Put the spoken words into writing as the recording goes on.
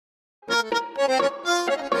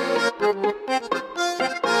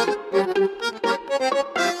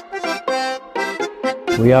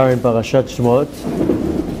We are in Parashat Shemot.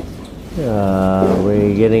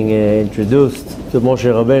 We're getting introduced to Moshe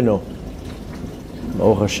Rabbeinu,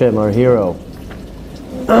 Baruch Hashem, our hero.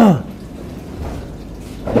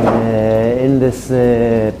 In this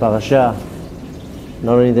parasha,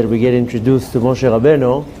 not only that we get introduced to Moshe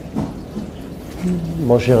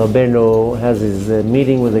Rabbeinu has his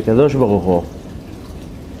meeting with the Kadosh Baruch Hu.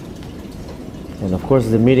 And of course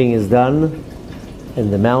the meeting is done in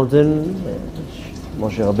the mountain.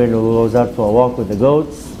 Moshe Rabbeinu goes out for a walk with the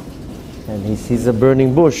goats, and he sees a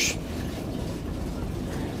burning bush.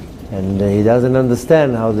 And he doesn't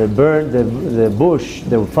understand how the bush,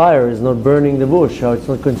 the fire is not burning the bush, how it's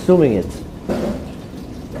not consuming it.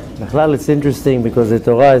 It's interesting because the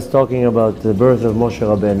Torah is talking about the birth of Moshe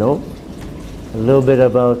Rabbeinu, a little bit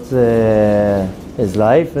about his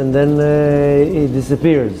life, and then he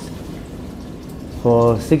disappears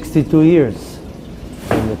for 62 years.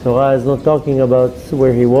 And the Torah is not talking about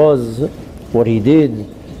where he was, what he did.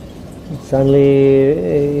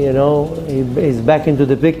 Suddenly, he's back into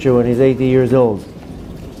the picture when he's 80 years old.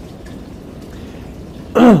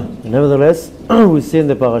 Nevertheless, we see in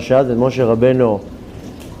the parasha that Moshe Rabbeinu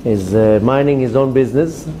is minding his own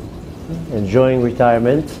business, enjoying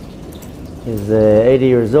retirement. He's 80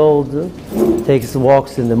 years old, takes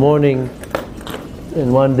walks in the morning,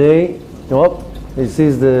 and one day, he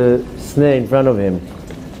sees the sneh in front of him.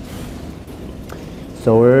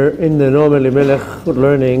 So we're in the Noam Elimelech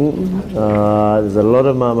learning. There's a lot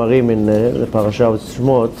of ma'amarim in the Parashat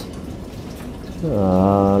Shemot.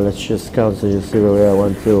 Let's just count so you see where we are.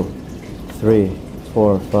 1, 2, 3,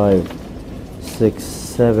 4, 5, 6,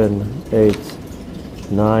 7, 8,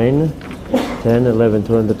 9, 10, 11,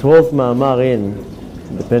 12. The 12th ma'amar in,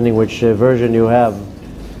 depending which version you have,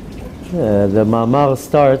 the ma'amar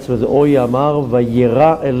starts with O Yamar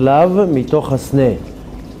Vayira Elav Mitoch HaSneh.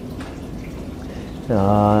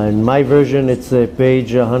 In my version, it's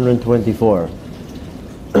page 124.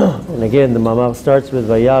 And again, the mamar starts with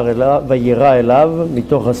Vayira Elav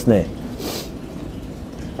Mitoch HaSneh.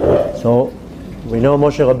 So we know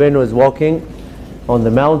Moshe Rabbeinu is walking on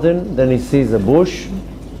the mountain, then he sees a bush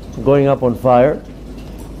going up on fire,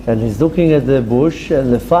 and he's looking at the bush,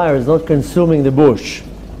 and the fire is not consuming the bush.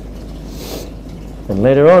 And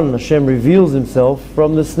later on, Hashem reveals himself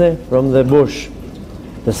from the sneh, from the bush.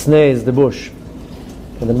 The sneh is the bush.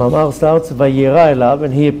 And the mamar starts, Vayira Elav,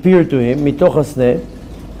 and he appeared to him, Mitoch HaSneh,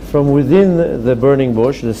 from within the burning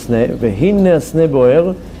bush, the sneh, Vehinne HaSneh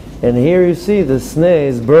Boer, and here you see the sneh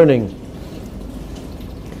is burning.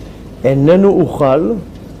 Enenu Uchal,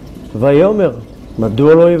 Vayomer,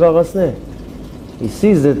 Madua lo yivar HaSneh. He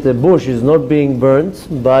sees that the bush is not being burnt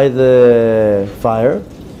by the fire,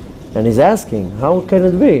 and he's asking, how can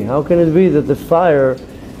it be? How can it be that the fire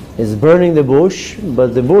is burning the bush,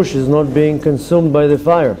 but the bush is not being consumed by the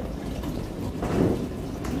fire?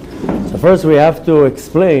 So first we have to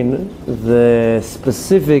explain the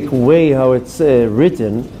specific way how it's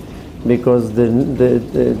written, because the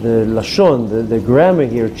lashon, the grammar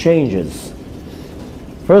here changes.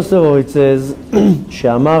 First of all, it says,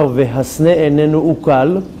 She'amar v'hasneh enenu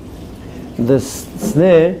ukal. The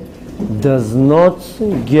sneh does not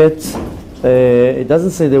get, it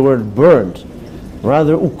doesn't say the word burnt,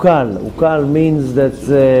 rather ukal. Ukal means that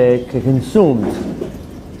consumed.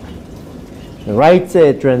 The right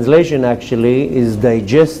translation actually is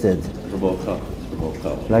digested.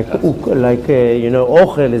 Like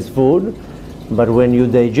ochel is food, but when you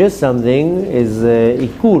digest something is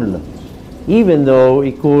ikul. Even though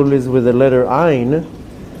ikul is with the letter ayin,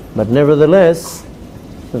 but nevertheless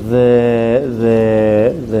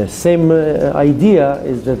the same idea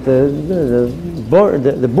is that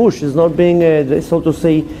the bush is not being, so to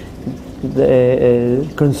say,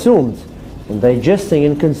 consumed. And digesting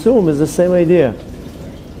and consume is the same idea.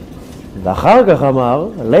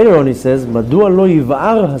 Later on he says, Madua lo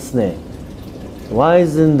yivar hasneh. Why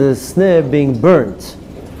isn't the sneh being burnt?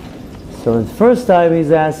 So the first time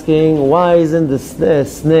he's asking, why isn't the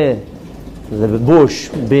sneh, the bush,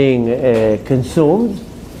 being consumed?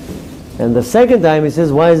 And the second time he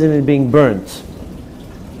says, why isn't it being burnt?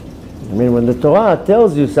 I mean, when the Torah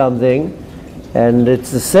tells you something, and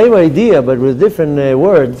it's the same idea but with different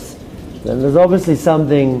words, then there's obviously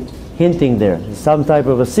something hinting there. There's some type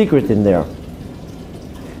of a secret in there.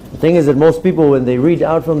 The thing is that most people, when they read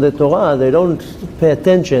out from the Torah, they don't pay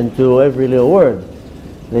attention to every little word.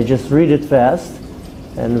 They just read it fast,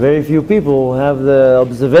 and very few people have the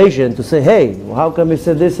observation to say, hey, how come you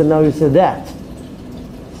said this and now you said that?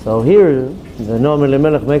 So here, the Noam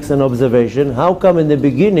Elimelech makes an observation. How come in the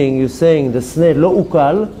beginning you're saying the sneh lo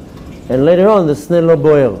ukal, and later on the sneh lo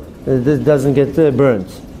boer? It doesn't get burnt.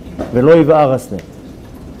 Velo yiv'ar hasneh.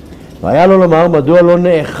 והיה לו לומר מדוע לא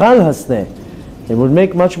נאכל הסנה. It would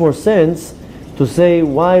make much more sense to say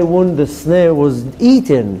why wouldn't the sneh was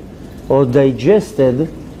eaten or digested.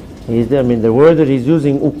 I mean, the word that he's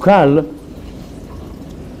using, ukal,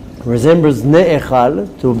 resembles ne'echal,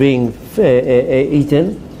 to being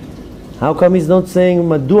eaten. How come he's not saying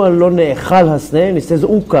madua lo ne'echal hasneh, and he says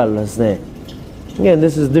ukal hasneh? Again,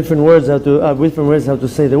 this is different words how to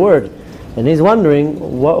say the word, and he's wondering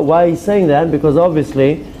why he's saying that, because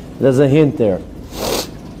obviously there's a hint there.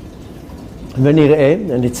 ונראה,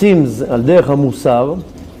 and it seems על דרך המוסר,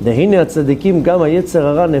 דהנה הצדיקים גם היצר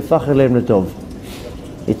הרע נהפך אליהם לטוב.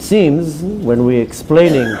 It seems, when we're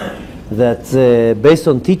explaining that based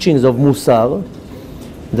on teachings of Musar,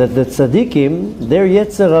 that the tzaddikim, their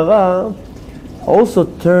Yetzer Hara also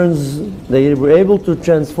turns, they were able to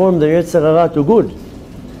transform their Yetzer Hara to good.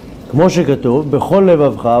 כמו שכתוב, בכל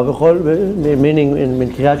לבבך, meaning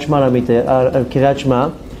in קריאת שמע,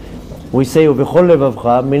 we say, ובכל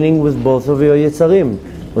לבבך, meaning with both of your יצרים,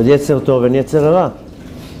 with יצר טוב and יצר הרע.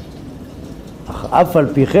 אך אף על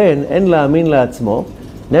פי כן, אין להאמין לעצמו.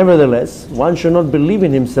 Nevertheless, one should not believe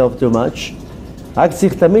in himself too much. רק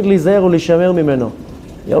צריך תמיד להיזהר ולהישמר ממנו.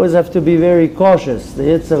 You always have to be very cautious. The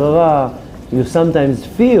Yetzer Hara, you sometimes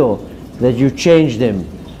feel that you changed him.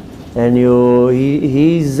 And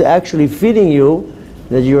he's actually feeding you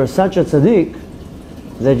that you are such a tzaddik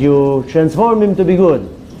that you transform him to be good.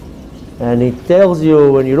 And he tells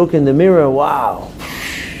you when you look in the mirror, wow,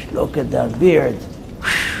 look at that beard.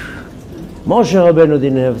 Moshe Rabbeinu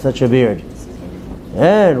didn't have such a beard.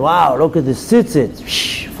 And wow, look at the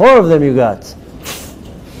tzitzit. 4 of them you got.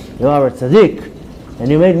 You are a tzaddik. And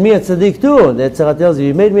you made me a tzaddik too. The Yetzer Hara tells you,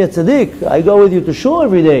 you made me a tzaddik. I go with you to shul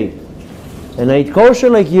every day. And I eat kosher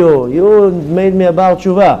like you. You made me a Baal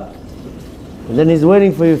Tshuva. And then he's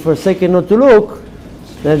waiting for you for a second not to look.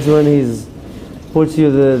 That's when he puts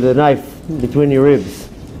you the knife between your ribs.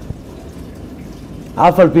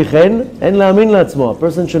 אף על פי כן, אין להאמין לעצמו. A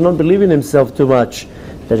person should not believe in himself too much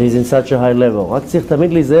that he's in such a high level. רק צריך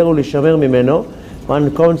תמיד להיזהר ולהישמר ממנו.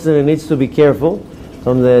 One constantly needs to be careful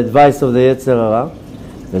from the advice of the Yetzer Hara.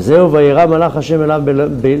 וזהו וירא מלאך השם אליו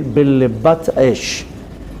בלבת אש.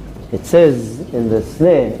 It says in the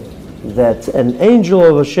Sneh that an angel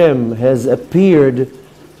of Hashem has appeared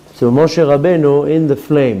to Moshe Rabbeinu in the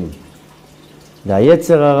flame. The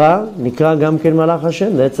Yetzer Hara נקרא גם כן מלאך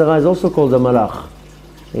השם. The Yetzer Hara is also called a malach.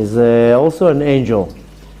 He's also an angel.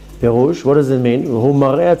 פירוש, what does it mean? הוא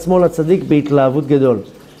מראה עצמו לצדיק בהתלהבות גדול.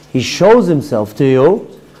 He shows himself to you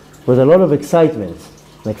with a lot of excitement,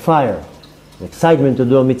 like fire. Excitement to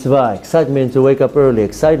do a mitzvah, excitement to wake up early,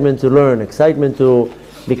 excitement to learn, excitement to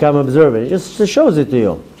become observant. It just shows it to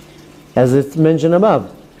you, as it's mentioned above.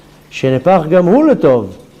 שנהפך גם הוא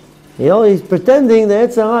לטוב. You know, he's pretending, the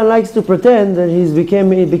Yetzer Hara likes to pretend that he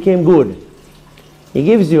became good. He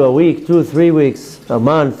gives you a week, 2, 3 weeks, a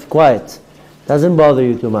month, quiet. Doesn't bother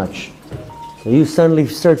you too much. So you suddenly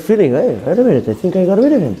start feeling, hey, wait a minute, I think I got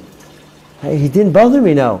rid of him. He didn't bother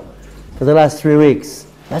me now for the last 3 weeks.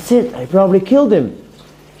 That's it, I probably killed him.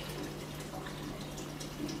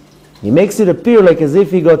 He makes it appear like as if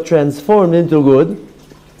he got transformed into good.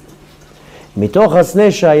 מתוך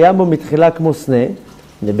הסנה שהיה בו מתחילה כמו סנה.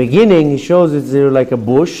 In the beginning he shows it's like a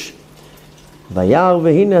bush. וירא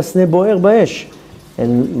והנה הסנה בוער באש.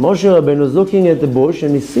 And Moshe Rabbeinu is looking at the bush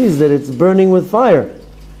and he sees that it's burning with fire.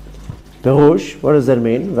 פירוש, what does that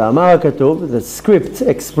mean? ואמר הכתוב, the script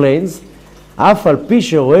explains, אף על פי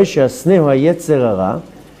שרואה שהסנה הוא היצר הרע,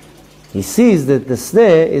 he sees that the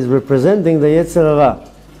sneh is representing the יצר הרע.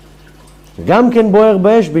 גם כן בוער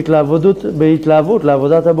באש בהתלהבות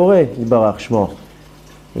לעבודת הבורא, יתברך שמו.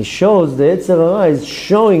 He shows, the יצר הרע is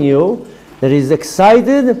showing you that he's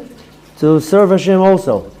excited to serve Hashem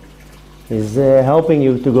also. He's helping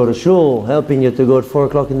you to go to shul, helping you to go at 4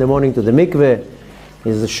 o'clock in the morning to the mikveh.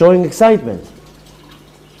 He's showing excitement.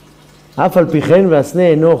 אף על פי כן והסנה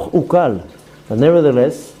אינו אוכל. But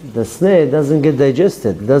nevertheless, the sneh doesn't get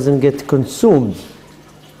digested, doesn't get consumed.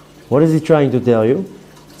 What is he trying to tell you?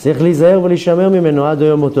 צריך להיזהר ולהישמר ממנו עד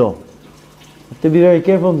יום מותו. You have to be very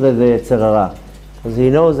careful with the Yetzer Hara, because he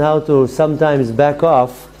knows how to sometimes back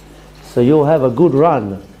off, so you'll have a good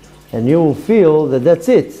run, and you will feel that that's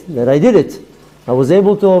it, that I did it. I was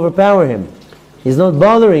able to overpower him. He's not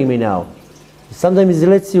bothering me now. Sometimes he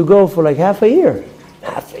lets you go for like half a year.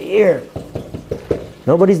 Half a year.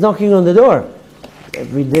 Nobody's knocking on the door.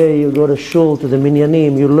 Every day you go to shul, to the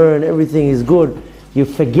minyanim, you learn, everything is good. You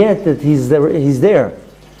forget that he's there.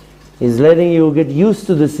 He's letting you get used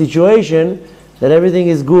to the situation, that everything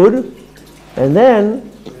is good, and then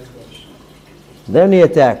he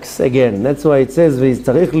attacks again. That's why it says,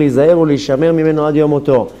 "V'yitzarich lizaher u'lishamer mimeno ad yom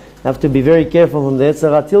moto." You have to be very careful from the Yetzer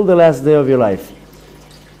Hara till the last day of your life.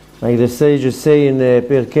 Like the sages say in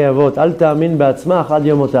Pirkei Avot, "Al ta'amin ba'atzmach ad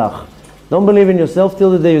yom motach." Don't believe in yourself till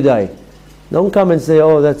the day you die. Don't come and say,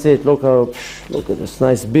 "Oh, that's it. Look at this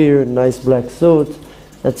nice beard, nice black suit.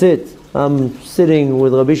 That's it. I'm sitting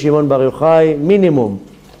with Rabbi Shimon Bar Yochai, minimum."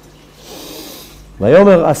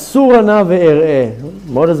 Vayomer asur ana ve'er'eh.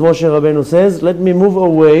 What does Moshe Rabbeinu says? Let me move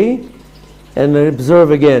away and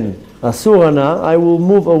observe again. Asur ana, I will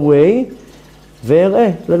move away.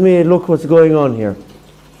 Ve'er'eh. Let me look what's going on here.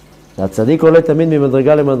 הצדיק עולה תמיד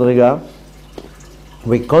ממדרגה למדרגה.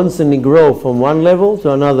 We constantly grow from one level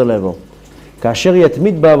to another level. כאשר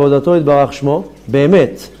יתמיד בעבודתו יתברך שמו,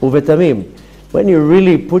 באמת ובתמים. When you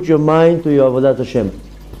really put your mind to your עבודת השם,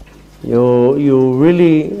 you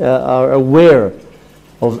really are aware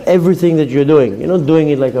of everything that you're doing. You're not doing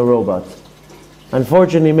it like a robot.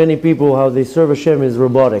 Unfortunately, many people, how they serve Hashem is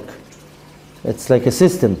robotic. It's like a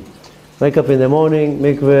system. Wake up in the morning,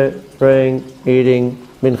 mikveh, praying, eating,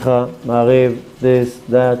 mincha, ma'ariv, this,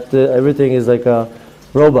 that, everything is like a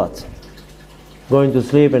robot. Going to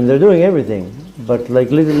sleep, and they're doing everything, but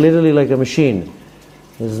like literally like a machine.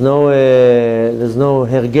 There's no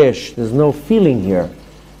hergesh, there's no feeling here.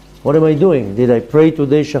 What am I doing? Did I pray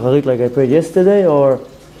today shacharit like I prayed yesterday, or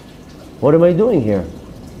what am I doing here?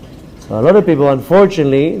 So a lot of people,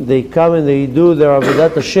 unfortunately, they come and they do their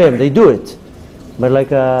avodat Hashem. They do it, but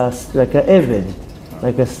like a eved,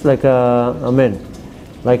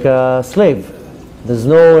 like a slave. There's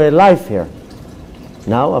no life here.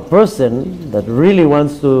 Now, a person that really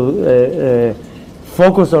wants to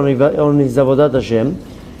focus on his avodat Hashem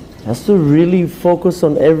has to really focus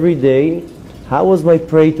on every day. How was my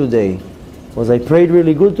pray today? Was I prayed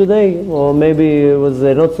really good today, or maybe it was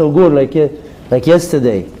not so good like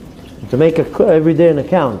yesterday? To make every day an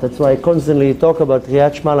account. That's why I constantly talk about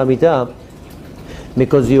Kriyat Shema L'Amita,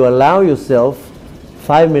 because you allow yourself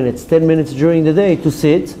 5 minutes, 10 minutes during the day to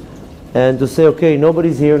sit and to say, okay,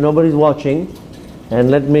 nobody's here, nobody's watching,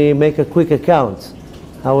 and let me make a quick account.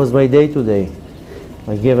 How was my day today?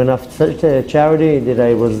 I gave enough charity? Did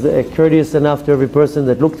I was courteous enough to every person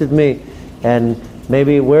that looked at me? And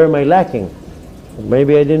maybe where am I lacking?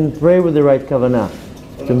 Maybe I didn't pray with the right kavanah.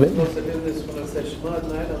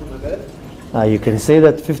 You can say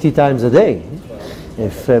that 50 times a day.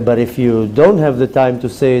 But if you don't have the time to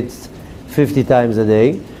say it 50 times a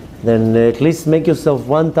day, then at least make yourself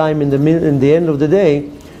one time in the end of the day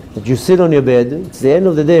that you sit on your bed. It's the end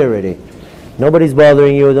of the day already. Nobody's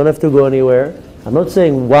bothering you. You don't have to go anywhere. I'm not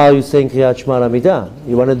saying while you're saying Kriyat Shema L'Amita.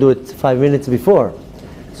 You want to do it 5 minutes before.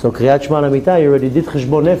 So Kriyat Shema L'Amita, you already did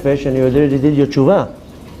Cheshbon Nefesh and you already did your tshuva.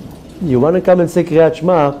 You want to come and say Kriyat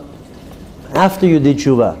Shema after you did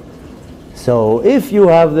tshuva. So if you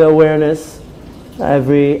have the awareness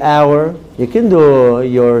every hour, you can do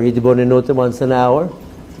your Hidbonenut once an hour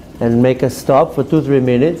and make a stop for 2-3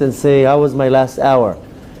 minutes and say, how was my last hour?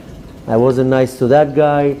 I wasn't nice to that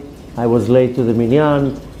guy. I was late to the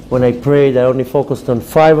minyan. When I prayed, I only focused on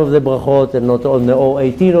 5 of the brachot and not on all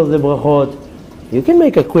 18 of the brachot. You can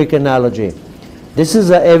make a quick analogy. This is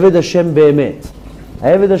a Eved Hashem Be'emet.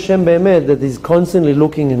 A Eved Hashem Be'emet that is constantly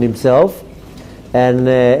looking at himself and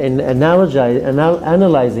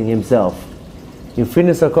analyzing himself. You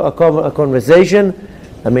finish a conversation.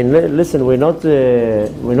 I mean, listen, we're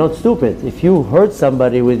not stupid. If you hurt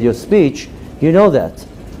somebody with your speech, you know that.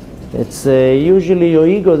 It's usually your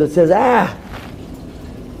ego that says,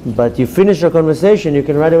 but you finish a conversation, you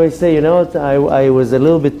can right away say, you know what, I was a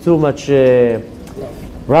little bit too much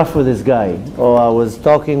rough with this guy, or I was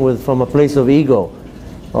talking from a place of ego,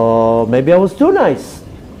 or maybe I was too nice.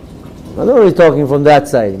 I'm not really talking from that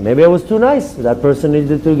side. Maybe I was too nice. That person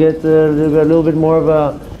needed to get a little bit more of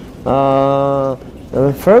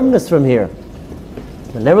a firmness from here.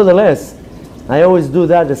 But nevertheless, I always do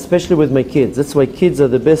that, especially with my kids. That's why kids are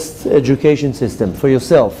the best education system for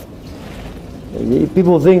yourself.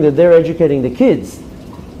 People think that they're educating the kids.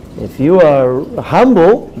 If you are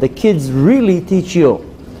humble, the kids really teach you.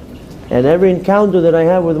 And every encounter that I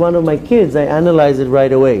have with one of my kids, I analyze it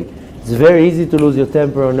right away. It's very easy to lose your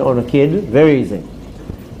temper on a kid, very easy.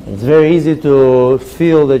 It's very easy to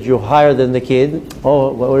feel that you're higher than the kid.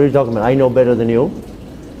 Oh, what are you talking about? I know better than you.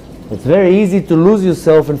 It's very easy to lose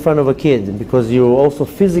yourself in front of a kid because you're also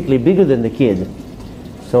physically bigger than the kid.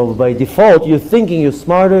 So by default, you're thinking you're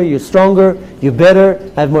smarter, you're stronger, you're better,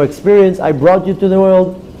 have more experience, I brought you to the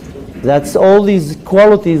world. That's all these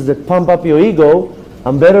qualities that pump up your ego.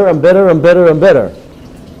 I'm better, I'm better, I'm better, I'm better.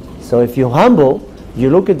 So if you're humble, you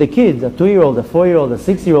look at the kid, a 2-year-old, a 4-year-old, a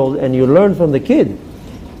 6-year-old, and you learn from the kid.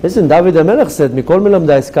 Listen, David HaMelech said, Mikol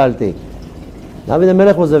melamdai eskalti. David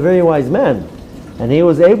HaMelech was a very wise man. And he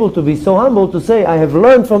was able to be so humble to say, I have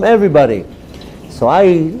learned from everybody. So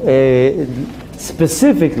I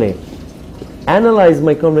specifically analyze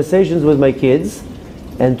my conversations with my kids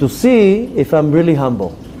and to see if I'm really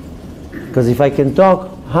humble. Because if I can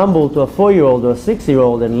talk humble to a 4-year-old or a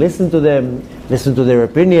 6-year-old and listen to them, listen to their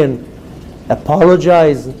opinion,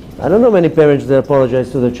 apologize. I don't know many parents that apologize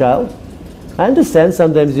to their child. I understand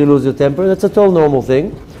sometimes you lose your temper. That's a total normal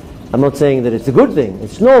thing. I'm not saying that it's a good thing.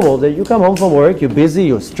 It's normal that you come home from work, you're busy,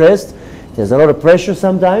 you're stressed, there's a lot of pressure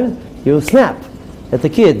sometimes, you snap at the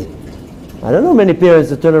kid. I don't know many parents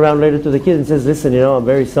that turn around later to the kid and says, listen, I'm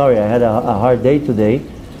very sorry, I had a hard day today,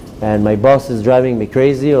 and my boss is driving me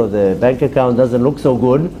crazy, or the bank account doesn't look so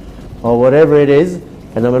good, or whatever it is,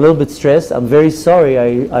 and I'm a little bit stressed. I'm very sorry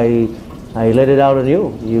I let it out on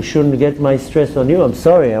you. You shouldn't get my stress on you. I'm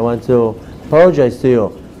sorry. I want to apologize to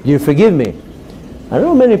you. Do you forgive me? I don't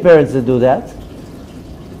know many parents that do that.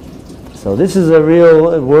 So this is a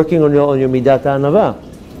real working on your midat anava.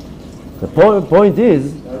 The point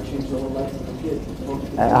is,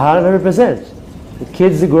 100%. The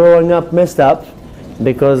kids are growing up messed up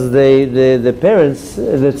because the parents,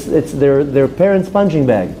 it's their parents' punching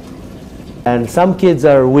bag. And some kids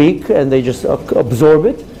are weak and they just absorb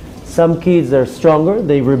it. Some kids are stronger,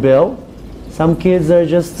 they rebel. Some kids are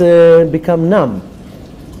just become numb.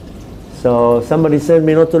 So somebody sent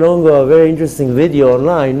me not too long ago a very interesting video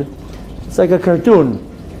online. It's like a cartoon.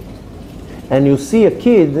 And you see a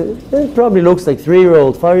kid, it probably looks like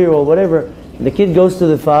 3-year-old, 5-year-old, whatever. And the kid goes to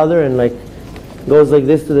the father and goes like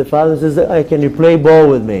this to the father and says, hey, can you play ball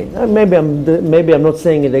with me? Maybe I'm not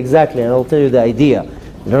saying it exactly, and I'll tell you the idea.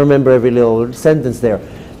 I don't remember every little sentence there.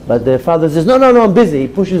 But the father says, no, I'm busy. He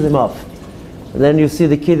pushes him off. And then you see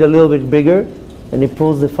the kid a little bit bigger, and he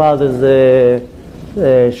pulls the father's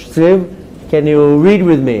sleeve. Can you read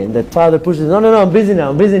with me? And the father pushes, no, I'm busy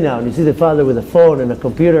now. And you see the father with a phone and a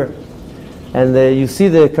computer. And you see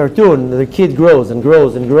the cartoon, the kid grows and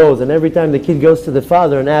grows and grows. And every time the kid goes to the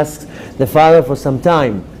father and asks the father for some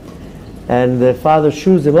time. And the father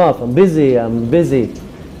shoos him off. I'm busy.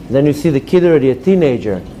 Then you see the kid already a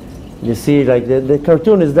teenager. You see, like the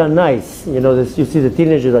cartoon is done nice. You see the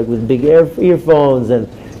teenager like with big earphones and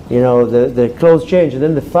the clothes change. And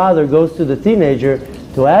then the father goes to the teenager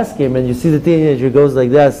to ask him, and you see the teenager goes like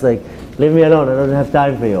this, like, leave me alone, I don't have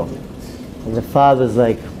time for you. And the father's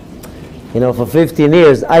like, for 15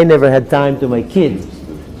 years I never had time to my kid.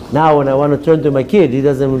 Now when I want to turn to my kid, he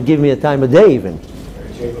doesn't give me a time of day even.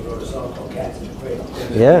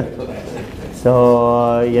 Yeah.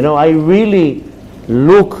 So, I really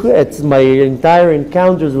look at my entire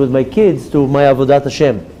encounters with my kids to my Avodat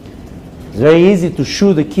Hashem. It's very easy to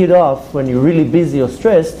shoo the kid off when you're really busy or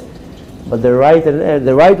stressed, but the right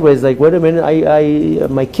way is like, wait a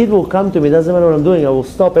minute, my kid will come to me, doesn't matter what I'm doing, I will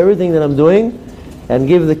stop everything that I'm doing and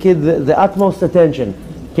give the kid the utmost attention.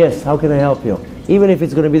 Yes, how can I help you? Even if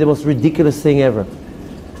it's going to be the most ridiculous thing ever.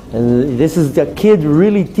 And the kid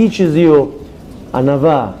really teaches you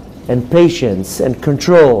Anava and patience and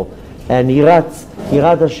control and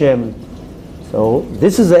Yirat Hashem. So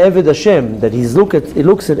this is the Eved Hashem, that he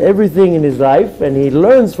looks at everything in his life and he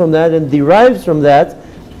learns from that and derives from that,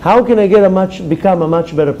 how can I become a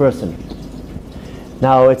much better person?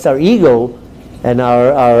 Now it's our ego and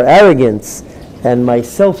our arrogance and my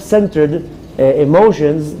self-centered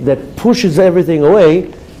emotions that pushes everything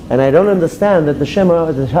away, and I don't understand that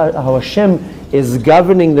how Hashem is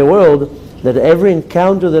governing the world, that every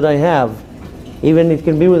encounter that I have, even it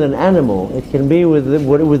can be with an animal, it can be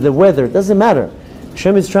with the weather, it doesn't matter.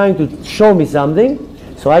 Hashem is trying to show me something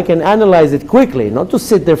so I can analyze it quickly, not to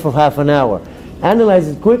sit there for half an hour. Analyze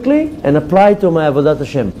it quickly and apply it to my Avodat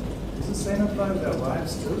Hashem. Does the same apply with our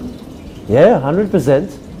wives too? Yeah,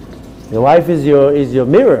 100%. Your wife is your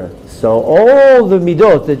mirror. So all the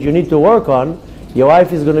midot that you need to work on, your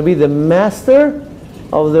wife is going to be the master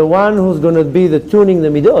of the one who's going to be the tuning the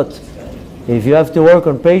midot. If you have to work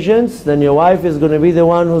on patience, then your wife is going to be the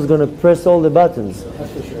one who's going to press all the buttons.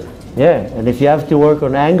 That's for sure. Yeah, and if you have to work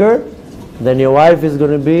on anger, then your wife is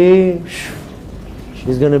going to be,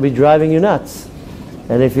 she's going to be driving you nuts.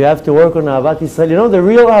 And if you have to work on Ahavat Yisrael, the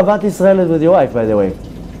real Ahavat Yisrael is with your wife, by the way.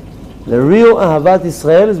 The real Ahavat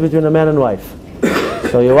Yisrael is between a man and wife.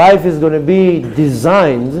 So your wife is going to be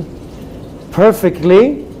designed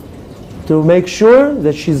perfectly to make sure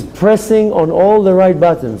that she's pressing on all the right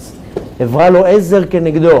buttons. Evra lo ezer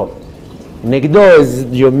kenegdo. Negdo is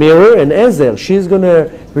your mirror, and Ezer, she's going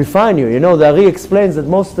to refine you. You know, the Ari explains that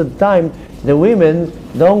most of the time the women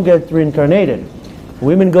don't get reincarnated.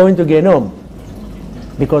 Women go into Gehenom.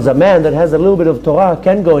 Because a man that has a little bit of Torah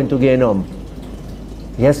can go into Gehenom.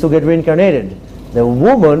 He has to get reincarnated. The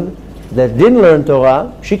woman that didn't learn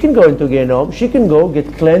Torah, she can go into Gehenom. She can go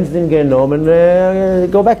get cleansed in Gehenom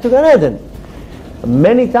and go back to Gan Eden.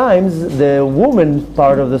 Many times the woman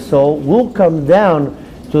part of the soul will come down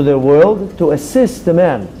to the world to assist the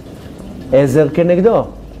man. Ezer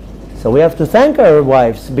kenegdo. So we have to thank our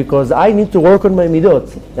wives, because I need to work on my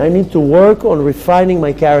midot. I need to work on refining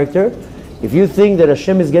my character. If you think that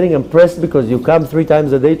Hashem is getting impressed because you come 3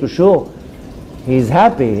 times a day to shul, He's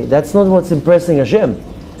happy. That's not what's impressing Hashem.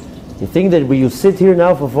 You think that when you sit here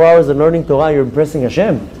now for 4 hours and learning Torah, you're impressing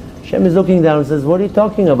Hashem? Hashem is looking down and says, what are you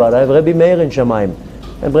talking about? I have Rabbi Meir in Shamayim.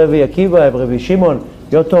 I have Rabbi Akiva, I have Rabbi Shimon.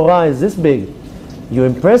 Your Torah is this big. You're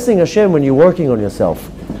impressing Hashem when you're working on yourself.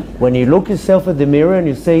 When you look yourself at the mirror and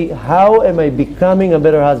you say, how am I becoming a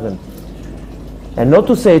better husband? And not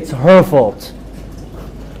to say it's her fault.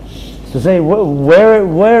 To say, where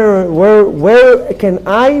can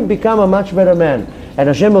I become a much better man? And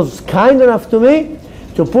Hashem was kind enough to me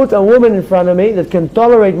to put a woman in front of me that can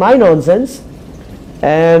tolerate my nonsense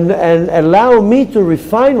and allow me to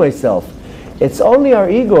refine myself. It's only our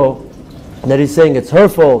ego that is saying it's her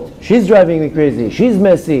fault. She's driving me crazy. She's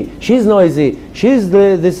messy. She's noisy. She's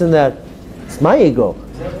this and that. It's my ego.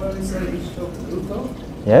 Is that why we say you should do though?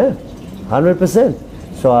 Yeah, 100%.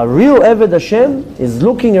 So a real Eved Hashem is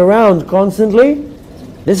looking around constantly.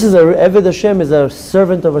 This is Eved Hashem is a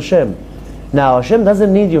servant of Hashem. Now Hashem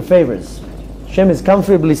doesn't need your favors. Hashem is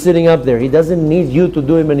comfortably sitting up there. He doesn't need you to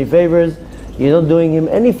do Him any favors. You're not doing Him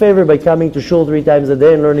any favor by coming to shul 3 times a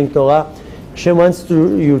day and learning Torah. Hashem wants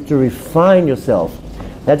you to refine yourself.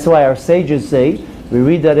 That's why our sages say, we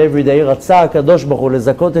read that every day, רצה הקדוש ברוך הוא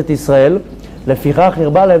לזכות את ישראל, לפיכך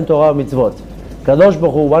הרבה להם תורה ומצוות. Kadosh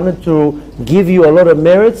Baruch Hu wanted to give you a lot of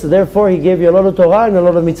merits, therefore He gave you a lot of Torah and a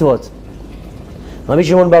lot of mitzvot. Rabbi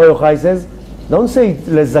Shimon Bar Yochai says, don't say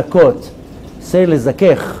lezakot, say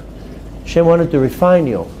lezakech. Hashem wanted to refine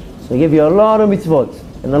you, so He gave you a lot of mitzvot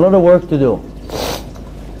and a lot of work to do.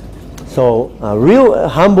 So a real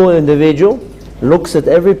humble individual looks at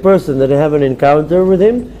every person that they have an encounter with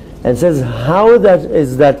him and says, how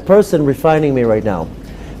is that person refining me right now?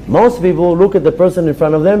 Most people look at the person in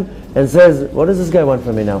front of them and says, what does this guy want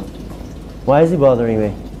from me now? Why is he bothering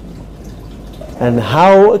me? And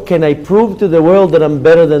how can I prove to the world that I'm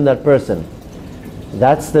better than that person?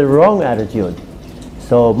 That's the wrong attitude.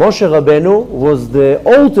 So Moshe Rabbeinu was the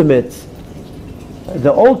ultimate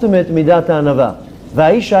midat Anava.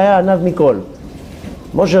 Va'aish haya anav mikol.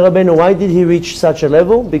 Moshe Rabbeinu, why did he reach such a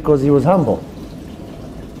level? Because he was humble.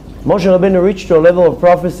 Moshe Rabbeinu reached to a level of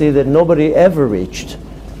prophecy that nobody ever reached.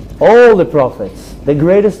 All the prophets, the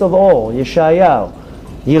greatest of all, Yeshayahu,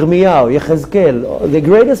 Yirmiyahu, Yechezkel, the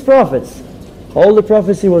greatest prophets, all the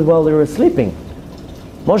prophecy was while they were sleeping.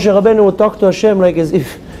 Moshe Rabbeinu would talk to Hashem like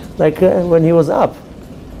when he was up.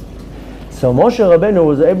 So Moshe Rabbeinu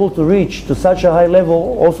was able to reach to such a high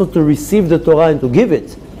level, also to receive the Torah and to give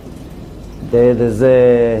it.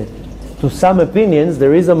 To some opinions,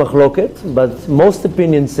 there is a machloket, but most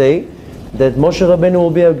opinions say that Moshe Rabbeinu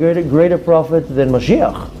will be a greater prophet than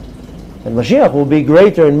Mashiach. And Mashiach will be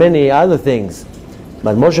greater in many other things.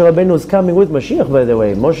 But Moshe Rabbeinu is coming with Mashiach, by the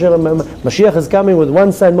way. Mashiach is coming with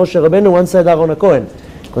one side Moshe Rabbeinu, one side Aaron HaKohen.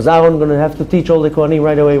 Because Aaron is going to have to teach all the Kohanim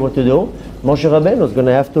right away what to do. Moshe Rabbeinu is going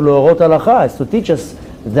to have to leorot halacha, is to teach us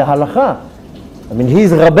the halacha. I mean,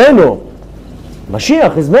 he's Rabbeinu.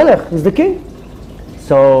 Mashiach is Melech, he's the king.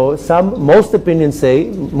 So most opinions say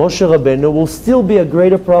Moshe Rabbeinu will still be a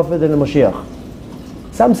greater prophet than the Mashiach.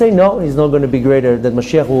 Some say no, he's not going to be greater, that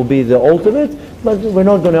Mashiach will be the ultimate, but we're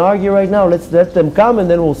not going to argue right now. Let's let them come and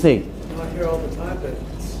then we'll see. I hear all the time that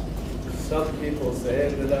some people say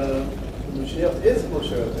that Mashiach is Moshe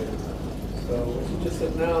Rabbeinu. So what you just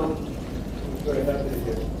said now, I'm very happy to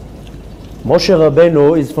hear. Moshe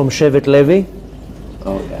Rabbeinu is from Shevet Levi,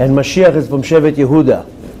 and Mashiach is from Shevet Yehuda.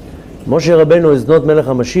 Moshe Rabbeinu is not Melech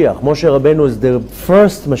HaMashiach. Moshe Rabbeinu is the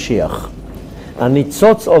first Mashiach. And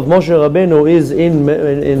nitzotz of Moshe Rabbeinu is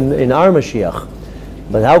in our Mashiach.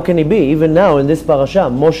 But how can he be? Even now in this parasha,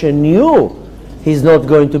 Moshe knew he's not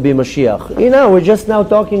going to be Mashiach. You know, we're just now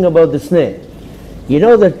talking about the sneh. You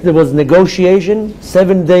know that there was negotiation,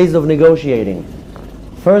 7 days of negotiating.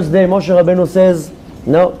 First day Moshe Rabbeinu says,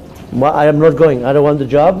 no, I am not going, I don't want the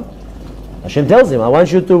job. Hashem tells him, I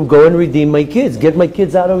want you to go and redeem my kids, get my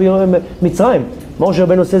kids out of your Mitzrayim. Moshe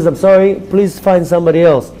Rabbeinu says, I'm sorry, please find somebody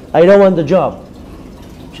else. I don't want the job.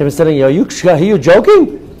 Hashem is telling you, are you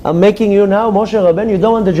joking? I'm making you now, Moshe Rabbeinu, you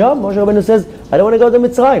don't want the job? Moshe Rabbeinu says, I don't want to go to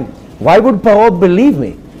Mitzrayim. Why would Paro believe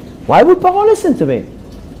me? Why would Paro listen to me?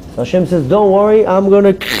 So Hashem says, don't worry, I'm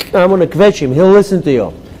gonna kvetch him, he'll listen to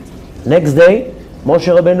you. Next day, Moshe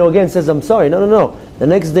Rabbeinu again says, I'm sorry, no. The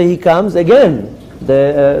next day he comes, again,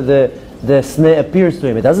 the sneh appears to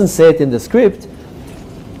him. It doesn't say it in the script.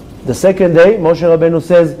 The second day, Moshe Rabbeinu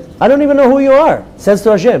says, I don't even know who you are. Says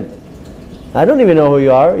to Hashem, I don't even know who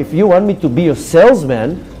you are. If you want me to be your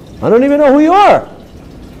salesman, I don't even know who you are.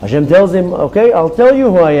 Hashem tells him, okay, I'll tell you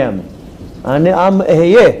who I am. I'm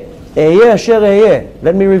Ehyeh Asher Ehyeh.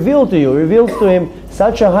 Let me reveal to you. Reveals to him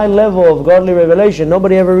such a high level of godly revelation.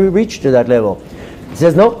 Nobody ever reached to that level. He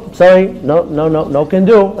says, no, sorry, no can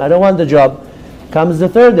do. I don't want the job. Comes the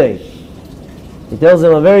third day. He tells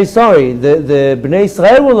them, I'm very sorry. The Bnei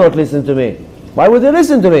Israel will not listen to me. Why would they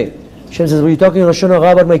listen to me? Hashem says, were you talking Lashon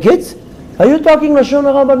Hara about my kids? Are you talking Lashon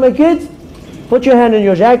Hara about my kids? Put your hand in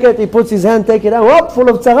your jacket. He puts his hand, take it out. Whoop, full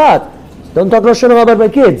of tzarat. Don't talk Lashon Hara about my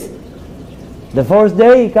kids. The fourth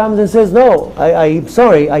day, he comes and says, no, I'm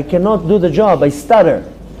sorry, I cannot do the job. I stutter.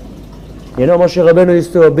 You know, Moshe Rabbeinu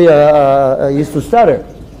used to stutter.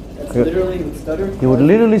 Literally he would stutter? He would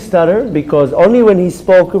literally stutter because only when he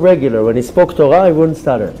spoke regular, when he spoke Torah, he wouldn't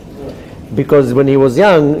stutter. Because when he was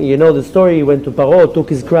young, you know the story, he went to Paro, took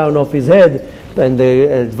his crown off his head, and the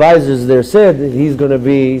advisors there said, he's going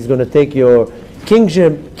to take your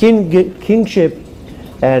kingship,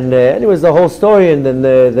 and anyways, the whole story, and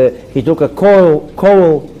then he took a coil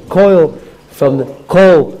from the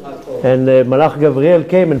coal, and Malach Gabriel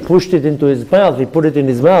came and pushed it into his mouth. He put it in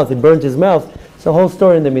his mouth. He burnt his mouth. It's a whole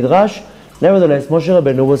story in the Midrash. Nevertheless, Moshe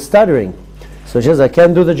Rabbeinu was stuttering. So he says, I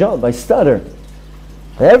can't do the job. I stutter.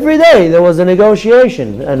 Every day there was a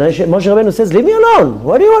negotiation. And Moshe Rabbeinu says, leave me alone.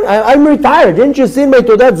 What do you want? I'm retired. Didn't you see my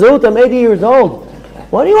Taudat Zehut? I'm 80 years old.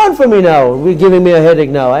 What do you want from me now? You're giving me a headache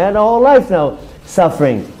now. I had a whole life now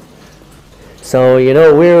suffering. So, you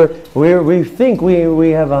know, we think we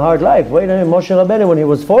have a hard life. Wait a minute, Moshe Rabbeinu, when he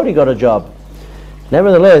was 40, got a job.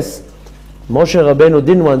 Nevertheless, Moshe Rabbeinu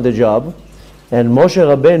didn't want the job. And Moshe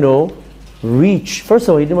Rabbeinu reached, first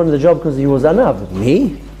of all, he didn't want the job because he was Anava.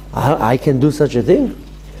 Me? I can do such a thing?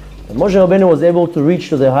 And Moshe Rabbeinu was able to reach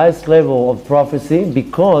to the highest level of prophecy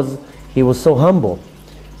because he was so humble.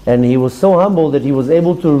 And he was so humble that he was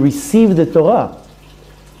able to receive the Torah.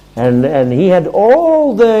 And he had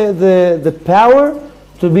all the power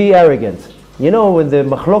to be arrogant. You know, when the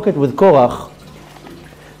machloket with Korach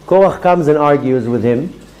comes and argues with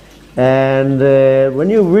him. And when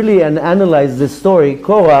you really analyze this story,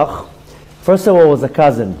 Korach, first of all, was a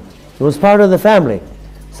cousin. He was part of the family.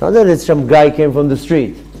 It's not that it's some guy came from the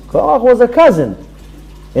street. Korach was a cousin.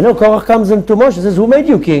 You know, Korach comes into Moshe and says, who made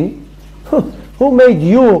you king? Who made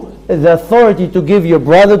you the authority to give your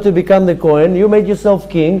brother to become the Kohen? You made yourself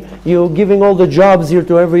king. You're giving all the jobs here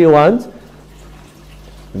to whoever you want.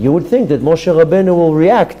 You would think that Moshe Rabbeinu will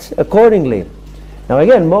react accordingly. Now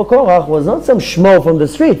again, Korach was not some shmo from the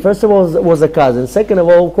street. First of all, was a cousin. Second of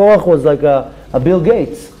all, Korach was like a Bill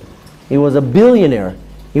Gates. He was a billionaire.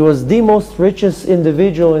 He was the most richest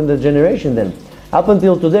individual in the generation then. Up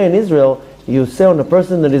until today in Israel, you say on a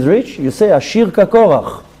person that is rich, you say Ashir ka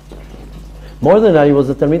Korach. More than that, he was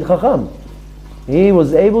a Talmid Chacham. He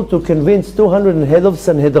was able to convince 200 head of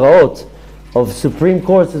Sanhedraot of Supreme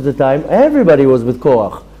Courts at the time. Everybody was with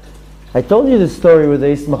Korach. I told you the story with the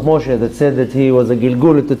Ismach Moshe that said that he was a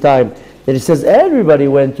Gilgul at the time. That he says everybody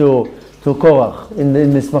went to Korach in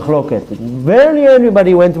this machloket. Barely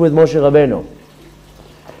everybody went with Moshe Rabbeinu.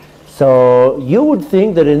 So you would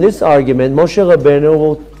think that in this argument, Moshe Rabbeinu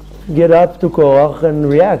will get up to Korach and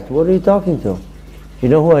react. What are you talking to? You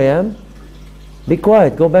know who I am? Be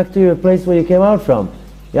quiet. Go back to your place where you came out from.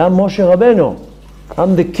 Yeah, I'm Moshe Rabbeinu.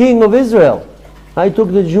 I'm the king of Israel. I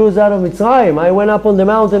took the Jews out of Mitzrayim. I went up on the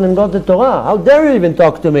mountain and got the Torah. How dare you even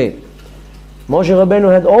talk to me? Moshe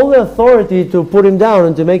Rabbeinu had all the authority to put him down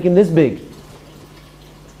and to make him this big.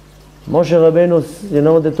 Moshe Rabbeinu, you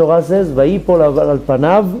know what the Torah says? Vayipol al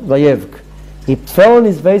panav vayevk. He fell on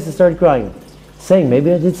his face and started crying, saying,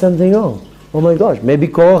 maybe I did something wrong. Oh my gosh, maybe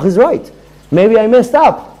Korach is right. Maybe I messed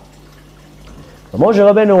up. But Moshe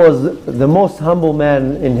Rabbeinu was the most humble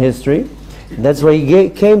man in history. That's why he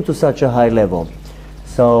came to such a high level.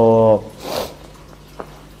 So,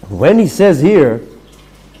 when he says here,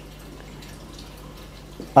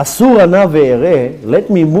 Asur Anava ve'ereh, let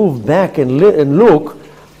me move back and look,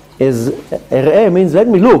 is ereh means let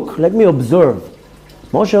me look, let me observe.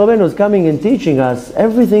 Moshe Rabbeinu is coming and teaching us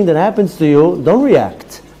everything that happens to you, don't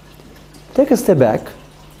react. Take a step back.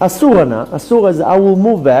 Asurana, Asur is I will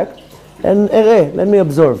move back, and ereh, let me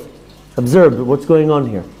observe. Observe what's going on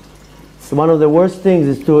here. it's one of the worst things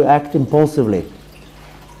is to act impulsively.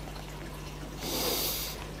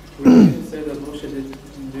 Would you say that Moshe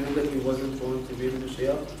knew that he wasn't going to be the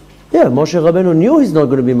Mashiach? Yeah, Moshe Rabbeinu knew he's not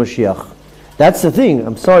going to be Mashiach. That's the thing.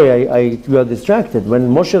 I'm sorry, I got distracted. When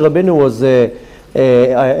Moshe Rabbeinu was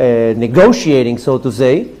negotiating, so to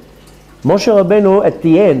say, Moshe Rabbeinu at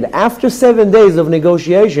the end, after 7 days of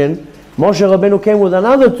negotiation, Moshe Rabbeinu came with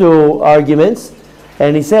another 2 arguments,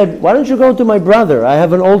 and he said, why don't you go to my brother? I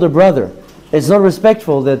have an older brother. It's not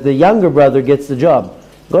respectful that the younger brother gets the job.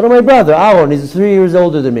 Go to my brother, Alon, he's 3 years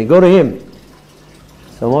older than me. Go to him.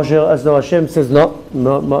 So Hashem says, no,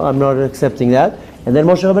 I'm not accepting that. And then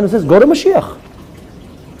Moshe Rabbeinu says, go to Mashiach.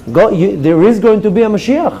 There is going to be a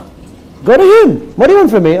Mashiach. Go to him. What do you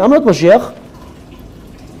want from me? I'm not Mashiach.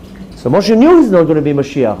 So Moshe knew he's not going to be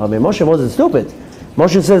Mashiach. I mean, Moshe wasn't stupid.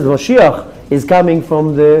 Moshe says Mashiach is coming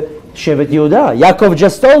from the Shevet Yehuda. Yaakov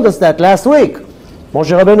just told us that last week.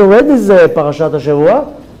 Moshe Rabbeinu read this Parashat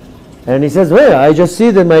Shemot, and he says, well, I just see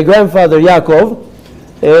that my grandfather Yaakov,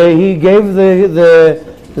 he gave the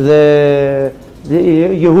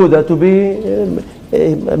Yehuda to be,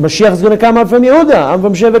 Mashiach is going to come out from Yehuda. I'm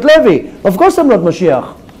from Shevet Levi. Of course I'm not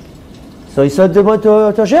Mashiach. So he said to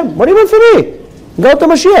Hashem, what do you want from me? Go to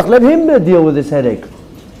Mashiach, let him deal with this headache.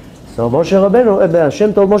 So Moshe Rabbeinu,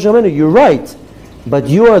 Hashem told Moshe Rabbeinu, you're right, but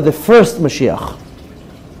you are the first Mashiach.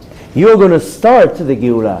 You're going to start the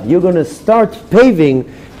Geulah. You're going to start paving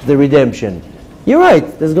the redemption. You're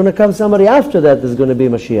right, there's going to come somebody after that that's going to be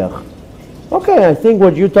Mashiach. Okay, I think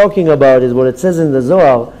what you're talking about is what it says in the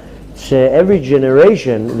Zohar, every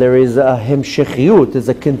generation there is a hemshechiyut, there's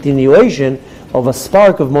a continuation of a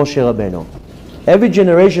spark of Moshe Rabbeinu. Every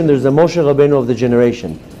generation there's a Moshe Rabbeinu of the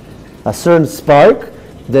generation. A certain spark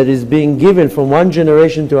that is being given from one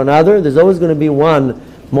generation to another, there's always going to be one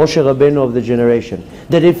Moshe Rabbeinu of the generation.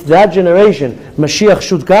 That if that generation, Mashiach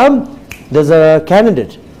should come, there's a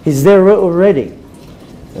candidate. He's there already.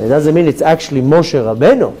 It doesn't mean it's actually Moshe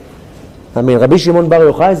Rabbeinu. I mean, Rabbi Shimon Bar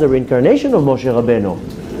Yochai is a reincarnation of Moshe Rabbeinu.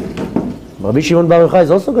 Rabbi Shimon Bar Yochai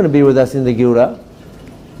is also going to be with us in the Geulah.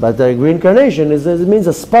 But the reincarnation it means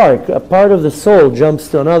a spark, a part of the soul jumps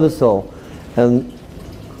to another soul, and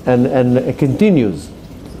it continues.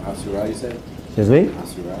 Asura, you said? Excuse me?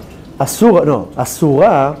 Asura? Asura, no.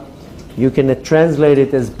 Asura, you can translate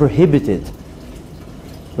it as prohibited.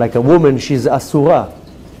 Like a woman, she's asura.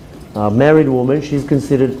 A married woman, she's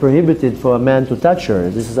considered prohibited for a man to touch her.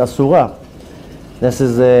 This is asura. This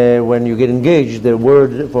is when you get engaged, the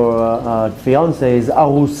word for a fiance is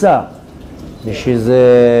arusa. She's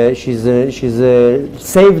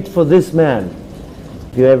saved for this man.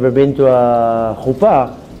 If you ever been to a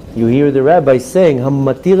chuppah, you hear the rabbi saying,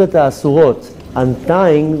 "Hamatirat asurot,"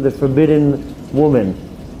 untying the forbidden woman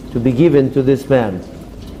to be given to this man.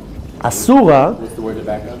 Asura. What's the word to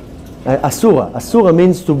back up? Asura. Asura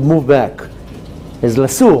means to move back. Is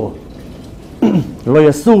lasur. Lo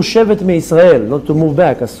yasur shevet me Israel, not to move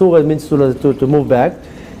back. Asura means to move back.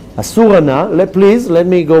 Asura na, please let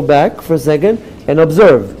me go back for a second and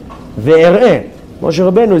observe. Ve'er'eh. Moshe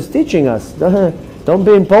Rabbeinu is teaching us. Don't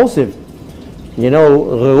be impulsive. You know,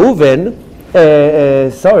 Reuven,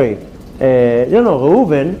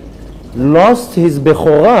 Reuven lost his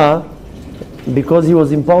Bechorah because he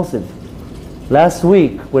was impulsive. Last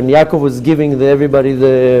week, when Yaakov was giving everybody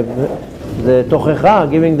the tochecha,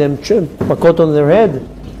 giving them pakot on their head,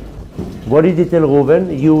 what did he tell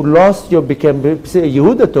Reuven? You lost your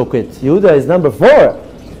Yehuda took it. Yehuda is number 4.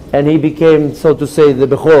 And he became, so to say, the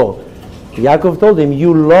Bechor. Yaakov told him,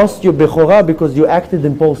 you lost your Bechorah because you acted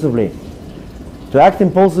impulsively. To act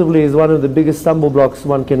impulsively is one of the biggest stumble blocks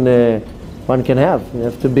one can have. You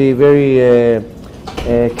have to be very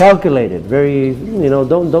calculated, very,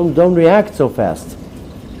 don't react so fast.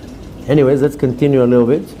 Anyways, let's continue a little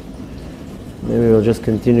bit. Maybe we'll just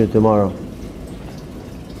continue tomorrow.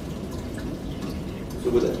 So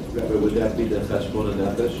would that be the cheshbon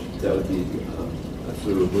nefesh? That would be to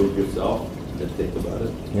remove yourself and think about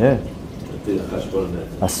it? Yeah. That'd be the cheshbon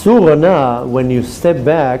nefesh. Asur na, when you step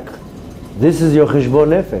back, this is your cheshbon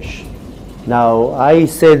nefesh. Now, I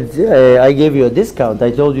said, I gave you a discount.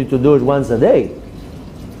 I told you to do it once a day.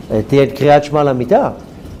 Tiyat kriyat shema lamita.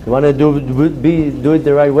 You want to do it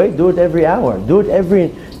the right way? Do it every hour. Do it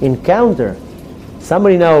every encounter.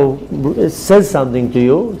 Somebody now says something to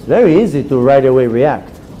you, it's very easy to right away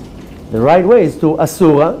react. The right way is to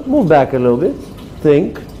asura, move back a little bit,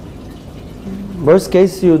 think. Worst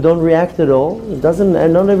case, you don't react at all. And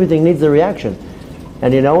not everything needs a reaction.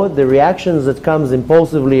 And you know what? The reactions that comes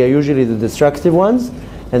impulsively are usually the destructive ones,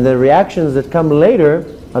 and the reactions that come later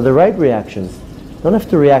are the right reactions. Don't have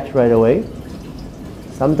to react right away.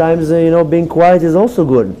 Sometimes, being quiet is also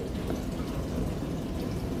good.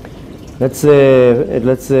 Let's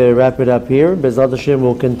wrap it up here. Bezrat Hashem,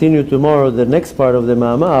 we'll continue tomorrow the next part of the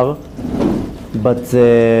Ma'amar, but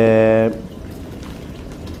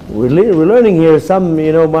we're learning here some,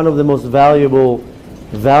 one of the most valuable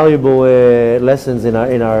lessons in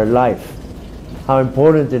our life. How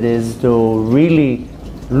important it is to really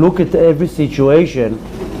look at every situation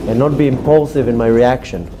and not be impulsive in my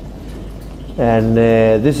reaction. And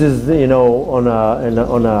this is, on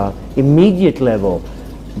a immediate level.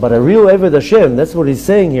 But a real Eved Hashem, that's what he's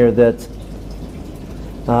saying here, that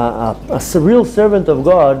a real servant of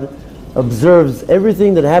God observes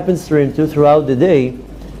everything that happens throughout the day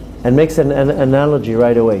and makes an analogy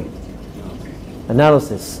right away.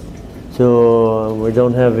 Analysis. We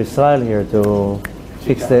don't have Israel here to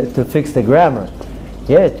fix the grammar.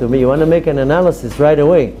 Yeah, to me, you want to make an analysis right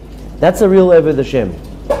away. That's a real Eved Hashem.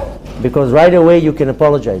 Because right away you can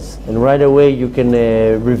apologize, and right away you can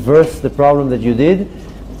reverse the problem that you did.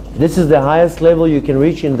 This is the highest level you can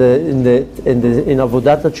reach in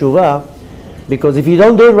Avodat HaTshuvah, because if you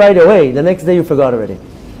don't do it right away, the next day you forgot already.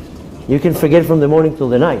 You can forget from the morning till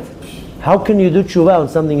the night. How can you do Tshuvah on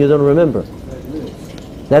something you don't remember?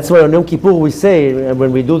 That's why on Yom Kippur we say,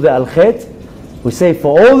 when we do the Al-Chet, we say,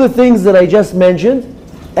 for all the things that I just mentioned,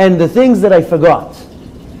 and the things that I forgot.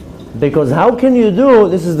 Because how can you do,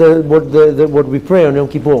 this is what we pray on Yom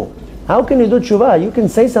Kippur, how can you do Tshuvah? You can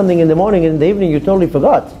say something in the morning, and in the evening you totally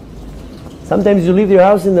forgot. Sometimes you leave your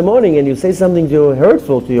house in the morning and you say something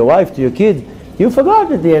hurtful to your wife, to your kid. You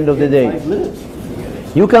forgot at the end of the day. 5 minutes.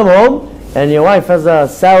 You come home and your wife has a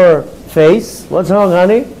sour face. What's wrong,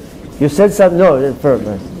 honey? You said something. No,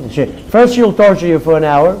 first she'll torture you for an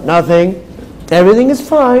hour. Nothing. Everything is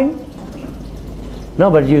fine. No,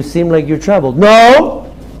 but you seem like you're troubled.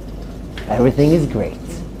 No! Everything is great.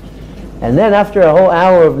 And then after a whole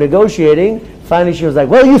hour of negotiating, finally she was like,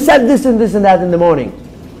 well, you said this and that in the morning.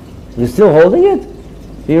 You're still holding it?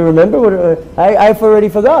 Do you remember what? I've already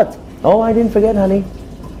forgot. Oh, I didn't forget, honey.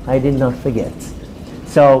 I did not forget.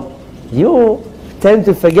 So you tend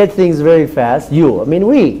to forget things very fast.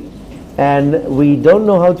 We. And we don't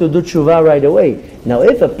know how to do Tshuvah right away. Now,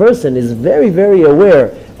 if a person is very, very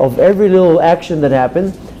aware of every little action that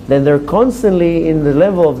happens, then they're constantly in the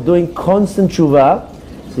level of doing constant Tshuvah,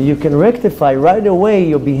 so you can rectify right away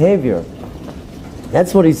your behavior.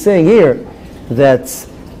 That's what he's saying here, that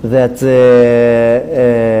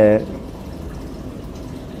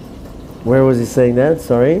where was he saying that?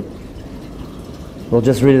 Sorry. We'll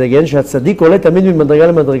just read it again. שהצדיק עולה תמיד ממדרגה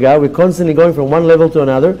למדרגה, we're constantly going from one level to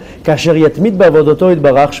another, כאשר יתמיד בעבודתו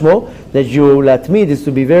יתברך שמו, that you, להתמיד is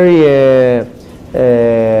to be very,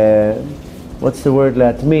 what's the word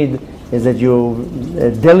להתמיד, is that you,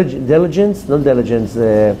 diligence, not diligence,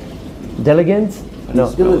 diligent? No.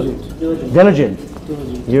 Diligent.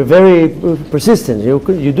 You're very persistent.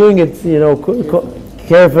 You're doing it,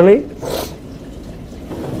 carefully,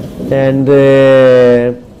 and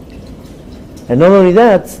not only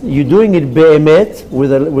that, you're doing it be'emet,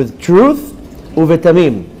 with truth,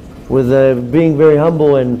 uvetamim, with being very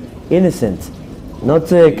humble and innocent. Not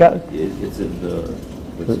it's in the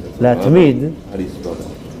להתמיד. How do you spell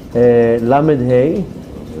that? Lamed Hey,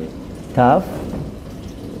 Taf,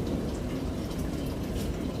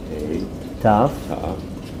 Taf,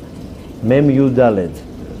 Mem Yud Daled.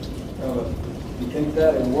 You think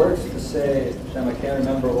that it works to say, Hashem, I can't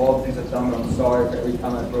remember all the things I've done, but I'm sorry for every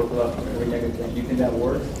time I broke up, for every negative thing. Do you think that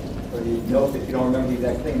works? Or do you know if you don't remember the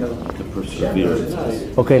exact thing, To persevere.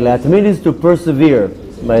 Okay, Latmid is to persevere,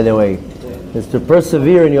 by the way. It's to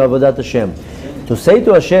persevere in your Avodat Hashem. To say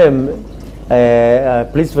to Hashem,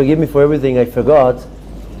 please forgive me for everything I forgot,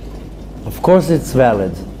 of course it's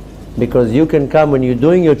valid. Because you can come when you're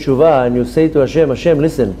doing your tshuva and you say to Hashem, Hashem,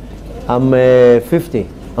 listen, I'm 50,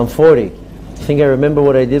 I'm 40. I think I remember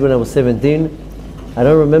what I did when I was 17. I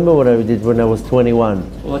don't remember what I did when I was 21.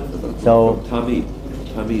 So Tamid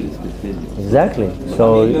is continuing. Exactly.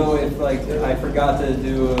 So you know, if I forgot to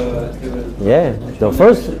do yeah. So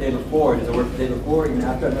first, the day before, does it work the day before, even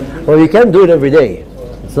after I've done it? well, you can't do it every day.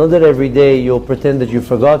 It's not that every day you'll pretend that you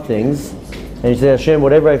forgot things and you say, Hashem,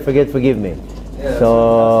 whatever I forget, forgive me. Yeah,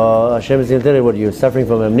 So Hashem is going to tell you, what, you're suffering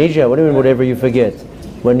from amnesia? What do you mean, whatever you forget?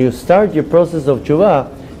 When you start your process of tshuva,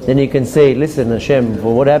 then you can say, listen, Hashem,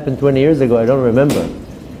 for what happened 20 years ago, I don't remember.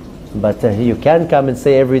 But you can come and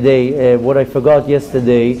say every day, what I forgot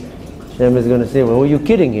yesterday. Hashem is going to say, well, who are you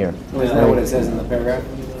kidding here? Well, isn't that what it says in the paragraph?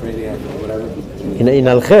 Whatever. In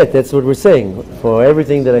Al-Chet, that's what we're saying. For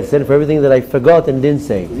everything that I said, for everything that I forgot and didn't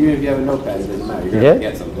say. Even if you have a notepad, it doesn't matter. You're going to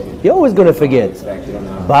forget something. You're always going to forget. Expect you don't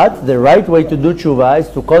know. But the right way to do tshuva is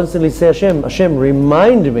to constantly say, Hashem,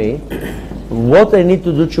 remind me what I need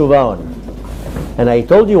to do tshuva on. And I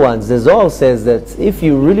told you once, the Zohar says that if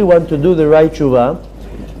you really want to do the right tshuva,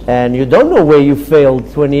 and you don't know where you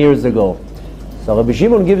failed 20 years ago, so Rabbi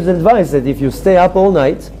Shimon gives advice that if you stay up all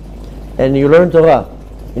night and you learn Torah,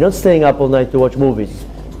 you're not staying up all night to watch movies.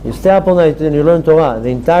 You stay up all night and you learn Torah the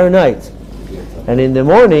entire night. And in the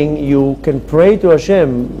morning you can pray to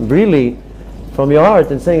Hashem really from your heart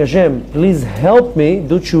and saying, Hashem, please help me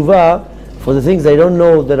do tshuva for the things I don't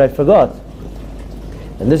know that I forgot.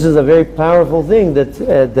 And this is a very powerful thing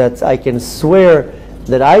that I can swear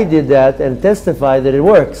that I did that and testify that it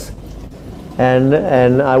works.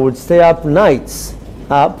 And I would stay up nights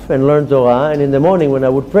and learn Torah, and in the morning when I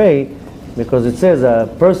would pray, because it says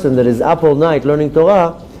a person that is up all night learning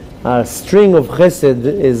Torah, a string of chesed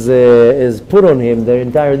is put on him the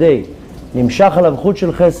entire day. Nimshach alav chut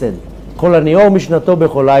shel chesed. Kol hanior mishnato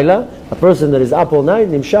bechol laila. A person that is up all night,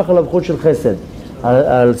 nimshach alav chut shel chesed.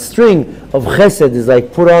 A string of chesed is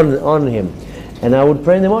like put on him. And I would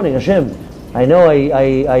pray in the morning, Hashem, I know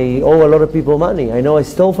I owe a lot of people money. I know I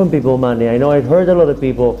stole from people money. I know I hurt a lot of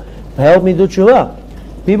people. Help me do tshuva.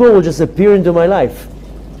 People will just appear into my life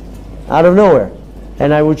out of nowhere.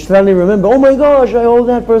 And I would suddenly remember, oh my gosh, I owe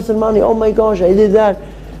that person money. Oh my gosh, I did that.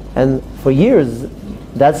 And for years,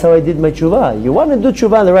 that's how I did my tshuva. You want to do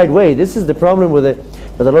tshuva the right way. This is the problem with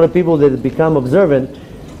a lot of people that become observant.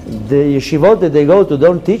 The yeshivot that they go to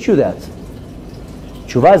don't teach you that.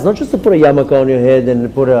 Tshuva is not just to put a yarmulke on your head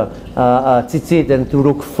and put a tzitzit and to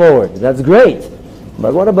look forward. That's great.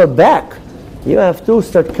 But what about back? You have to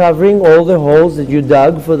start covering all the holes that you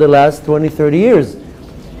dug for the last 20, 30 years.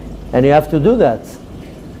 And you have to do that.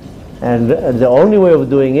 And the only way of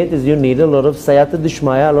doing it is you need a lot of sayata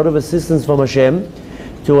dishmaya, a lot of assistance from Hashem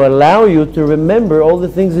to allow you to remember all the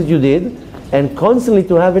things that you did and constantly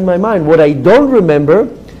to have in my mind what I don't remember,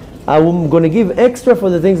 I'm going to give extra for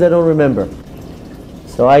the things I don't remember.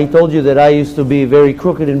 So I told you that I used to be very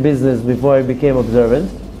crooked in business before I became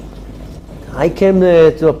observant. I came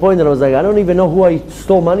to a point that I was like, I don't even know who I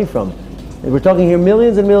stole money from. We're talking here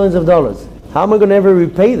millions and millions of dollars. How am I going to ever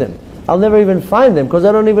repay them? I'll never even find them because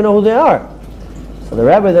I don't even know who they are. So the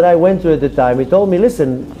rabbi that I went to at the time, he told me,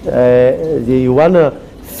 listen, you want to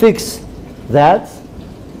fix that,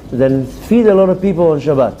 then feed a lot of people on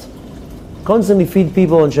Shabbat. Constantly feed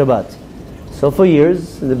people on Shabbat. So for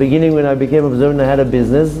years, in the beginning when I became observant, I had a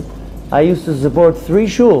business. I used to support 3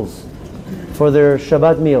 shuls for their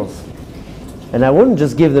Shabbat meals. And I wouldn't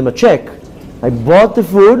just give them a check. I bought the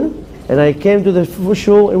food and I came to the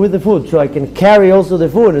shul with the food, so I can carry also the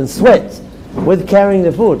food and sweat with carrying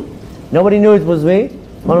the food. Nobody knew it was me.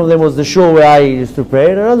 One of them was the shul where I used to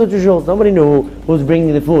pray, and another 2 shuls, nobody knew who was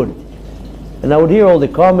bringing the food. And I would hear all the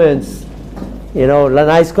comments,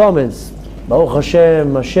 nice comments. Baruch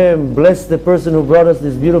Hashem, Hashem, bless the person who brought us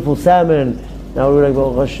this beautiful salmon. Now we're like,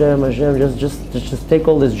 Baruch Hashem, Hashem, just take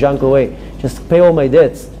all this junk away. Just pay all my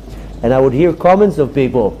debts. And I would hear comments of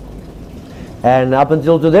people. And up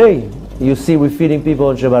until today, you see we're feeding people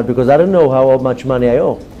on Shabbat because I don't know how much money I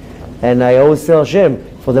owe. And I always tell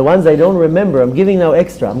Hashem, for the ones I don't remember, I'm giving now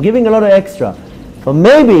extra. I'm giving a lot of extra. But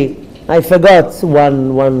maybe I forgot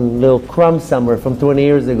one little crumb somewhere from 20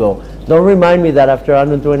 years ago. Don't remind me that after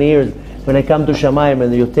 120 years, when I come to Shamayim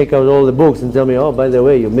and you take out all the books and tell me, oh, by the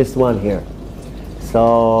way, you missed one here.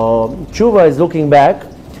 So tshuva is looking back,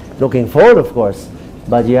 looking forward, of course,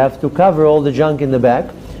 but you have to cover all the junk in the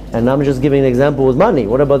back. And I'm just giving an example with money.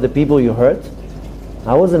 What about the people you hurt?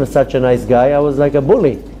 I wasn't such a nice guy. I was like a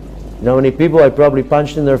bully. You know how many people I probably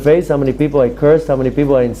punched in their face? How many people I cursed? How many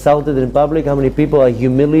people I insulted in public? How many people I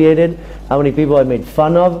humiliated? How many people I made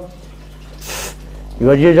fun of?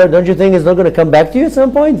 Don't you think it's not going to come back to you at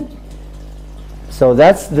some point? So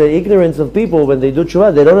that's the ignorance of people when they do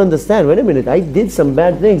tshuva. They don't understand. Wait a minute, I did some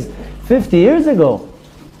bad things 50 years ago.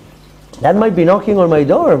 That might be knocking on my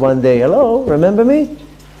door one day. Hello, remember me?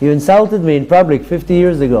 You insulted me in public 50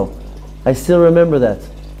 years ago. I still remember that.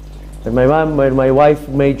 When my wife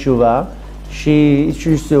made tshuva, she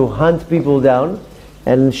used to hunt people down,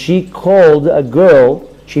 and she called a girl,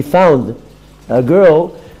 she found a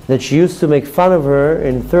girl that she used to make fun of her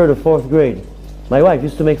in 3rd or 4th grade. My wife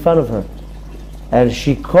used to make fun of her. And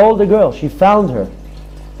she called the girl, she found her.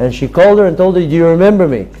 And she called her and told her, do you remember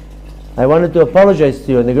me? I wanted to apologize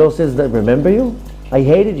to you. And the girl says, remember you? I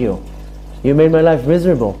hated you. You made my life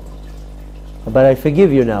miserable. But I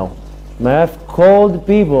forgive you now. My wife called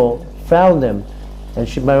people, found them.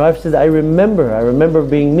 And my wife says, I remember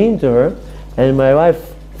being mean to her. And my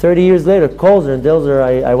wife, 30 years later, calls her and tells her,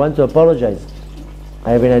 I want to apologize.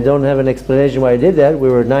 I mean, I don't have an explanation why I did that. We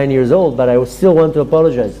were 9 years old, but I still want to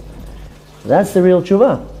apologize. That's the real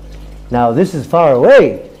tshuva. Now, this is far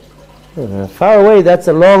away. Far away, that's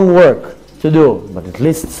a long work. to do, but at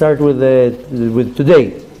least start with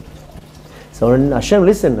today. So when Hashem,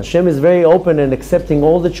 listen, Hashem is very open and accepting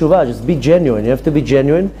all the tshuva. Just be genuine. You have to be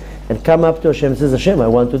genuine and come up to Hashem and says, Hashem, I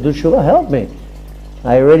want to do tshuva, help me.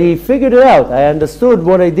 I already figured it out. I understood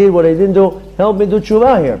what I did, what I didn't do. Help me do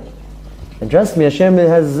tshuva here. And trust me, Hashem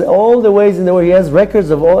has all the ways in the world. He has records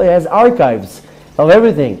of all, He has archives of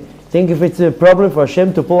everything. Think if it's a problem for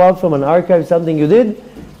Hashem to pull out from an archive something you did.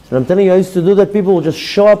 And I'm telling you, I used to do that. People will just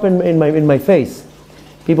show up in my face.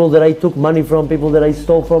 People that I took money from, people that I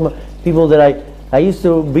stole from, people that I used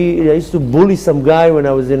to bully some guy when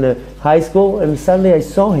I was in high school, and suddenly I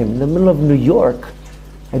saw him in the middle of New York.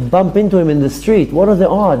 I bump into him in the street. What are the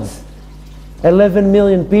odds? 11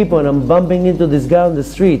 million people, and I'm bumping into this guy on the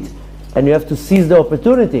street, and you have to seize the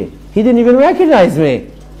opportunity. He didn't even recognize me,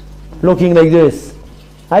 looking like this.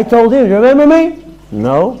 I told him, you remember me?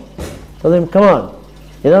 No. I told him, come on.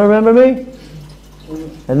 You don't remember me?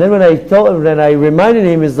 And then when I told him, then I reminded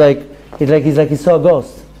him, he's like he saw a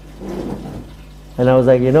ghost. And I was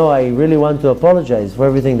like, you know, I really want to apologize for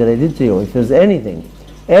everything that I did to you. If there's anything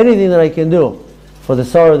that I can do for the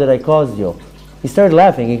sorrow that I caused you. He started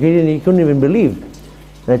laughing. He couldn't even believe.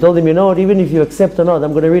 And I told him, you know what, even if you accept or not,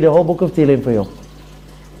 I'm going to read a whole book of Tehillim for you.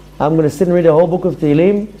 I'm going to sit and read a whole book of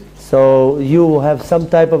Tehillim, so you will have some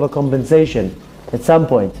type of a compensation at some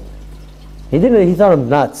point. He thought I'm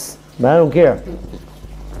nuts, but I don't care.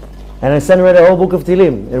 And I sat and read a whole book of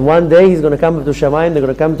Tehillim. And one day he's going to come up to Shamayim, they're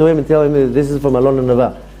going to come to him and tell him, this is from Alon and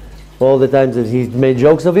Anava. All the times that he made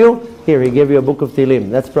jokes of you, here, he gave you a book of Tehillim.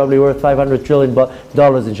 That's probably worth $500 trillion in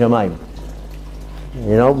Shamayim.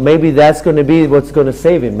 You know, maybe that's going to be what's going to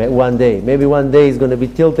save him one day. Maybe one day he's going to be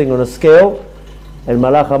tilting on a scale, and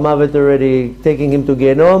Malach HaMavet already taking him to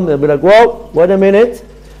Gehenom. They'll be like, whoa, wait a minute.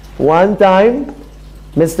 One time,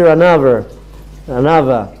 Mr.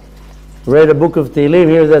 Anava, read a book of Tehillim,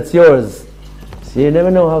 here, that's yours. So you never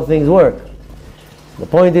know how things work. The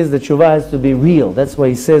point is the tshuva has to be real. That's why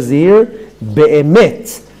he says here,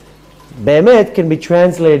 be'emet. Be'emet can be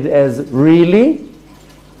translated as really,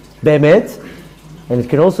 be'emet, and it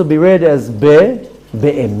can also be read as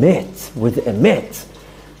be'emet, with emet.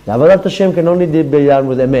 The Avodat Hashem can only be done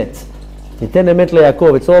with emet. Yiten emet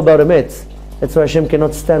leYaakov, it's all about emet. That's why Hashem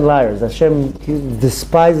cannot stand liars. Hashem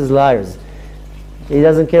despises liars. He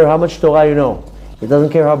doesn't care how much Torah you know. He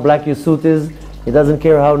doesn't care how black your suit is. He doesn't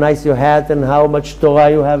care how nice your hat and how much Torah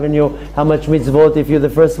you have in you, how much mitzvot. If you're the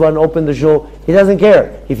first one, open the shul. He doesn't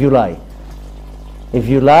care if you lie. If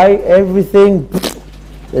you lie, everything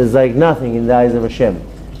is like nothing in the eyes of Hashem.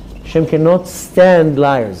 Hashem cannot stand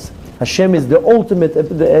liars. Hashem is the ultimate,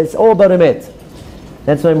 it's all about emet.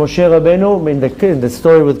 That's why Moshe Rabbeinu, in the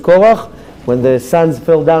story with Korach, when the sons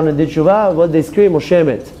fell down and did shuvah, what they scream, Moshe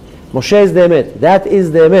emet. Moshe is the emet. That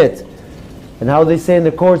is the emet. And how they say in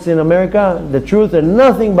the courts in America, the truth and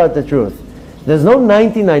nothing but the truth. There's no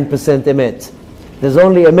 99% emet. There's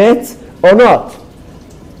only emet or not.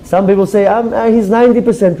 Some people say, he's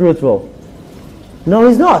 90% truthful. No,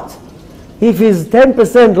 he's not. If he's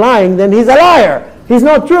 10% lying, then he's a liar. He's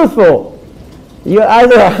not truthful. You're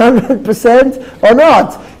either 100% or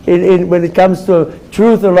not when it comes to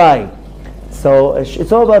truth or lying. So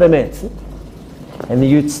it's all about emet. And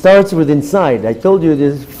it starts with inside. I told you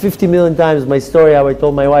this 50 million times my story how I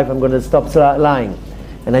told my wife I'm going to stop lying.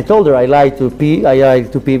 And I told her I lie to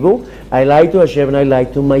people, I lie to Hashem, and I lie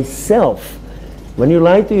to myself. When you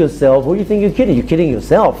lie to yourself, who do you think you're kidding? You're kidding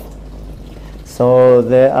yourself. So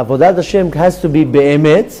the Avodat Hashem has to be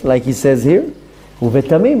be'emet, like he says here,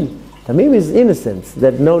 uvetamim. Tamim is innocence.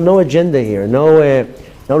 That no agenda here, no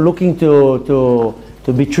looking to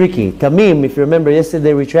be tricky. Tamim, if you remember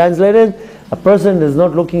yesterday we translated, a person is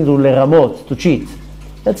not looking to leramot, to cheat.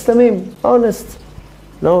 That's tamim, honest.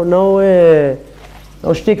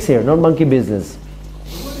 No shticks here, no monkey business.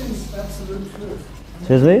 What is absolute truth?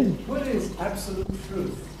 Excuse me? What is absolute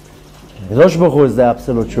truth? Rosh Baruch Hu is the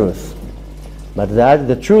absolute truth. But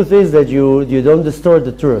the truth is that you don't distort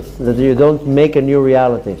the truth, that you don't make a new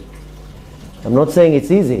reality. I'm not saying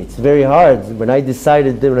it's easy, it's very hard. When I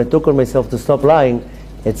took on myself to stop lying,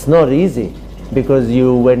 it's not easy. Because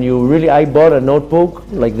I bought a notebook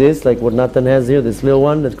like this, like what Nathan has here, this little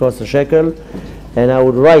one that costs $1, and I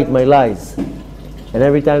would write my lies. And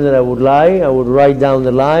every time that I would lie, I would write down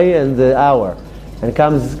the lie and the hour. And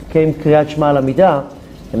came Kriyat Shema Lamida,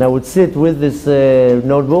 and I would sit with this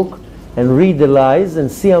notebook and read the lies and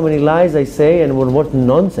see how many lies I say and what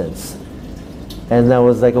nonsense. And I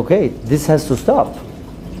was like, okay, this has to stop.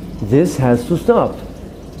 This has to stop.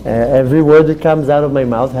 Every word that comes out of my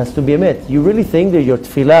mouth has to be emet. You really think that your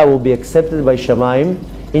tefillah will be accepted by Shamayim,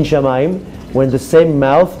 in Shamayim, when the same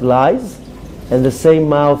mouth lies? and the same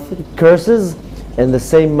mouth curses, and the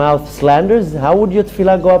same mouth slanders, how would your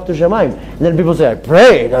tefillah go up to Shamayim? And then people say, I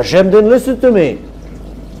prayed, Hashem didn't listen to me.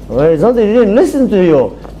 Well, it's not that He didn't listen to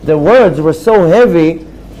you. The words were so heavy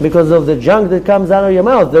because of the junk that comes out of your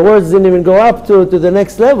mouth. The words didn't even go up to the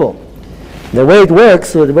next level. The way it works,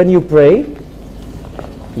 so that when you pray,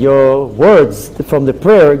 your words from the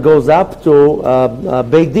prayer goes up to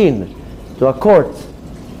Beit Din, to a court,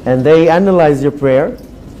 and they analyze your prayer,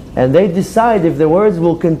 and they decide if the words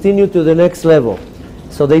will continue to the next level.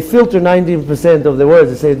 So they filter 90% of the words.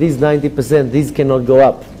 They say these 90%, these cannot go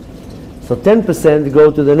up. So 10%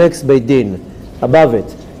 go to the next Beit Din, above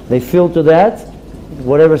it. They filter that,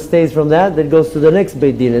 whatever stays from that goes to the next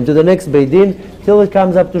Beit Din, and to the next Beit Din, till it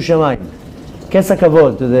comes up to Shamayim. Kes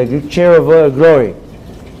HaKavod, to the chair of glory.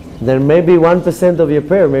 Then maybe 1% of your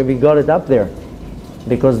prayer maybe got it up there,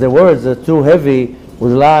 because the words are too heavy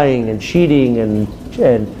with lying and cheating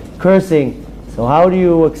and cursing. So how do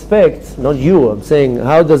you expect, not you, I'm saying,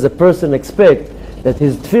 how does a person expect that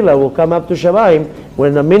his tefillah will come up to Shamayim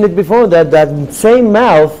when a minute before that, that same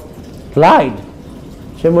mouth lied?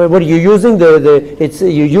 What are you using?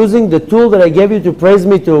 You're using the tool that I gave you to praise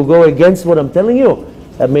me to go against what I'm telling you?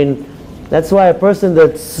 I mean, that's why a person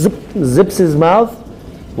that zips his mouth,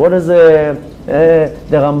 what does the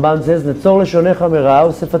Ramban says? Netzor leshonecha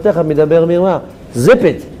merah usefatecha midaber mirma. Zip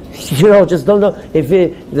it. You know, just don't know. If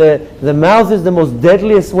the mouth is the most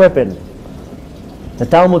deadliest weapon. The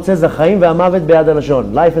Talmud says, "Chaim ve'amavet be'ad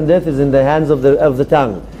halashon." Life and death is in the hands of the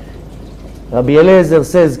tongue. Rabbi Eliezer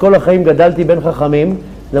says, "Kol hachaim gadalti ben chachamim."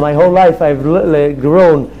 That my whole life I've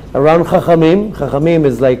grown around chachamim. Chachamim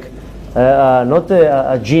is like not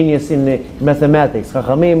a genius in mathematics.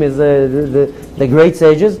 Chachamim is the great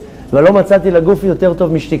sages. ולא מצאתי לגוף יותר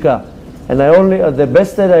טוב משתיקה. And I only the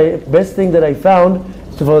best thing that I found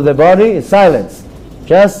for the body is silence.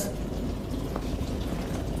 Just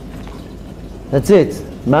that's it.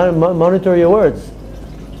 Monitor your words.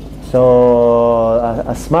 So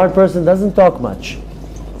a smart person doesn't talk much.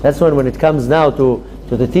 That's when it comes now to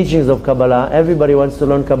the teachings of Kabbalah, everybody wants to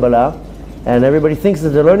learn Kabbalah, and everybody thinks that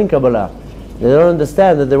they're learning Kabbalah. They don't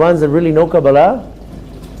understand that the ones that really know Kabbalah,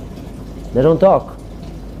 they don't talk.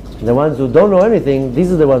 The ones who don't know anything,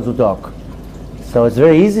 these are the ones who talk. So it's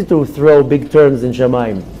very easy to throw big terms in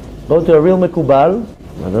Shamayim. Go to a real Mekubal,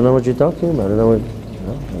 I don't know what you're talking about, I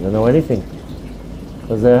don't know anything.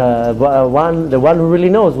 Because the one who really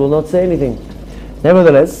knows will not say anything.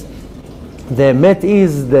 Nevertheless, the met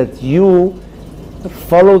is that you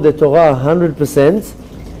follow the Torah 100%,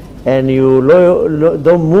 and you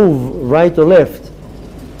don't move right or left,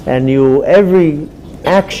 and you every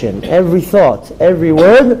action, every thought, every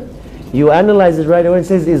word, you analyze it right away and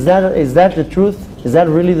says, is that the truth? Is that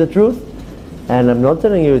really the truth? And I'm not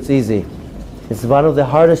telling you it's easy. It's one of the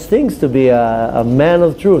hardest things to be a man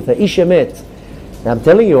of truth, a ish emet. I'm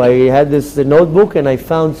telling you, I had this notebook and I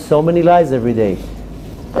found so many lies every day.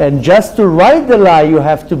 And just to write the lie, you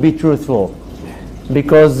have to be truthful.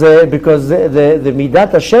 Because the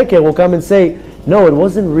Midat HaSheker will come and say, no, it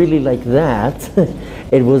wasn't really like that.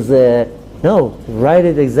 It was, no, write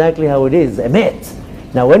it exactly how it is, emet.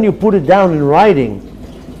 Now when you put it down in writing,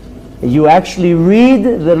 you actually read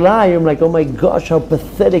the lie, you're like, oh my gosh, how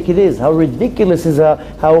pathetic it is, how ridiculous is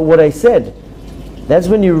how what I said. That's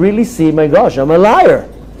when you really see, my gosh, I'm a liar.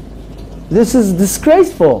 This is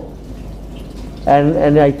disgraceful.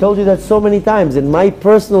 And I told you that so many times. In my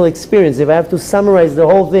personal experience, if I have to summarize the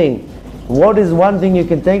whole thing, what is one thing you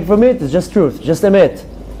can take from it? It's just truth, just emet.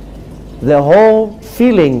 The whole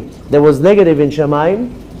feeling that was negative in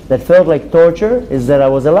Shamayim, that felt like torture, is that I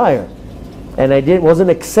was a liar. And I wasn't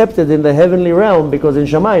accepted in the heavenly realm, because in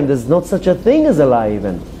Shamayim there's not such a thing as a lie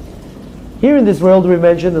even. Here in this world we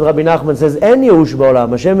mentioned that Rabbi Nachman says, En Yehush ba'olam.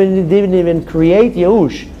 Hashem didn't even create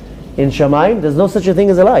Yehush in Shamayim. There's no such a thing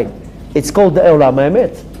as a lie. It's called the Olam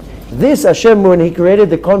HaEmet. This Hashem, when He created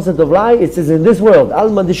the concept of lie, it says in this world,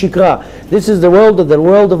 Alma Deshikra. This is the world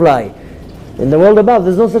of lie. In the world above,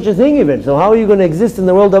 there's no such a thing even. So how are you going to exist in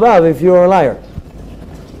the world above if you're a liar?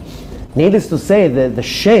 Needless to say, the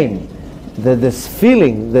shame, this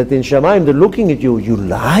feeling that in Shamayim they're looking at you, you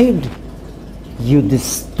lied, you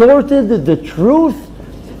distorted the truth,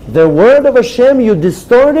 the word of Hashem you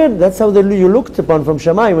distorted. That's how you looked upon from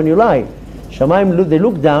Shamayim when you lie. Shamayim, they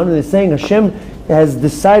look down and they're saying Hashem has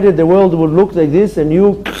decided the world will look like this, and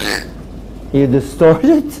you distort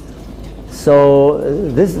it. So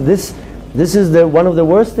this is one of the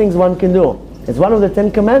worst things one can do. It's one of the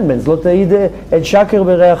 10 commandments. Lo ta'id et shaker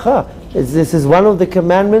bereacha. This is one of the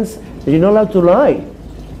commandments that you're not allowed to lie.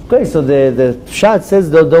 Okay, so the Pshat says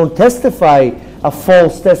don't testify a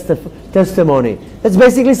false testimony. It's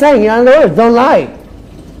basically saying, you're on the earth, don't lie.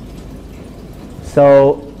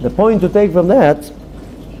 So the point to take from that,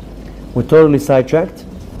 we're totally sidetracked,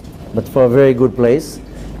 but for a very good place,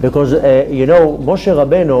 because Moshe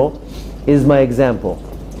Rabbeinu is my example.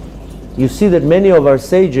 You see that many of our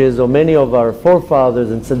sages or many of our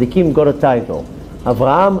forefathers and tzaddikim got a title.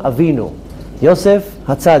 Avraham Avinu, Yosef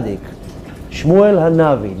HaTzadik, Shmuel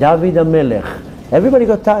HaNavi, David HaMelech. Everybody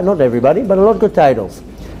got not everybody, but a lot got titles.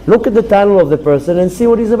 Look at the title of the person and see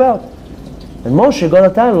what he's about. And Moshe got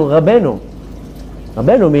a title, Rabbeinu.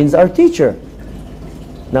 Rabbeinu means our teacher.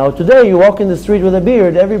 Now today you walk in the street with a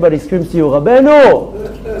beard, everybody screams to you,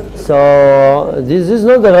 Rabbeinu! So this is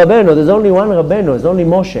not the Rabbeinu, there's only one Rabbeinu, there's only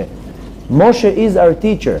Moshe. Moshe is our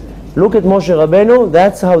teacher. Look at Moshe Rabbeinu,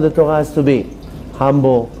 that's how the Torah has to be.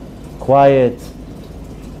 Humble, quiet,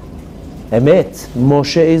 Emet.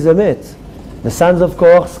 Moshe is Emet. The sons of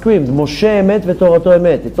Korach screamed, Moshe Emet v'Torato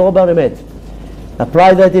Emet. It's all about Emet.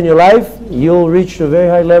 Apply that in your life, you'll reach to very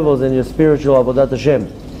high levels in your spiritual Avodat Hashem.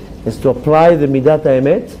 Is to apply the Midat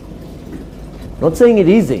HaEmet. Not saying it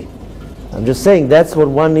easy. I'm just saying that's what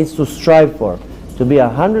one needs to strive for. To be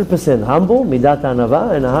 100% humble, Midat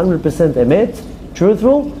Anava, and 100% Emet,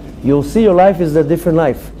 truthful, you'll see your life is a different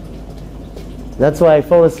life. That's why I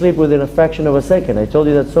fall asleep within a fraction of a second. I told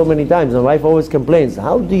you that so many times. My wife always complains,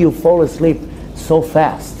 how do you fall asleep so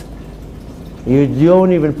fast? You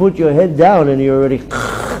don't even put your head down and you're already...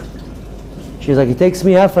 She's like, it takes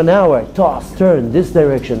me half an hour. I toss, turn, this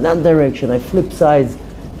direction, that direction. I flip sides.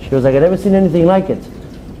 She was like, I've never seen anything like it.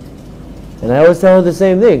 And I always tell her the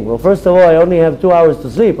same thing. Well, first of all, I only have 2 hours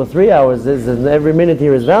to sleep, or 3 hours, and every minute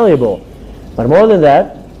here is valuable. But more than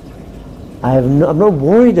that, I'm not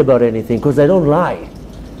worried about anything because I don't lie.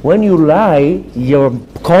 When you lie, your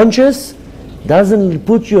conscience doesn't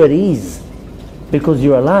put you at ease because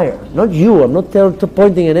you're a liar. Not you. I'm not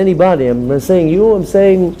pointing at anybody. I'm saying you. I'm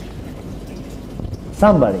saying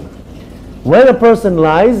somebody. When a person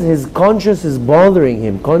lies, his conscience is bothering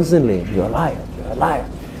him constantly. You're a liar. You're a liar.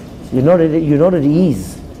 You're not at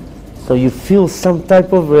ease. So you feel some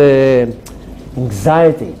type of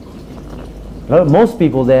anxiety. Most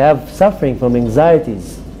people, they have suffering from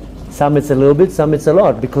anxieties. Some it's a little bit, some it's a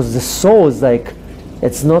lot, because the soul is like,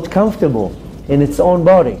 it's not comfortable in its own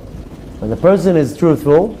body. When the person is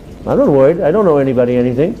truthful, I'm not worried, I don't know anybody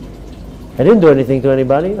anything. I didn't do anything to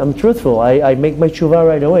anybody, I'm truthful, I make my tshuva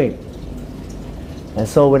right away. And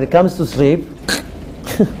so when it comes to sleep,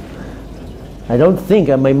 I don't think,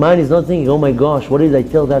 my mind is not thinking, oh my gosh, what did I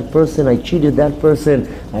tell that person? I cheated that person,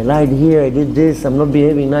 I lied here, I did this, I'm not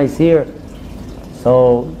behaving nice here.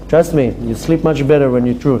 So, trust me, you sleep much better when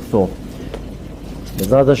you're truthful.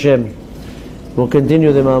 B'ezrat Hashem, we'll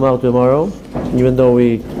continue the Ma'amar tomorrow, even though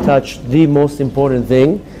we touched the most important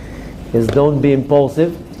thing, is don't be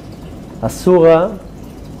impulsive. Asura,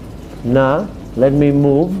 na, let me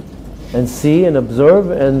move and see and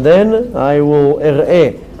observe, and then I will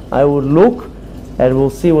er'eh, I will look and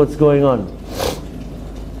we'll see what's going on.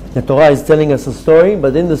 The Torah is telling us a story,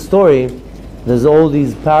 but in the story, there's all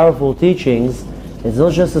these powerful teachings. It's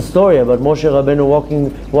not just a story about Moshe Rabbeinu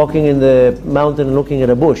walking in the mountain and looking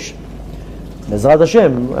at a bush. B'ezrat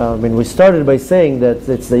Hashem, we started by saying that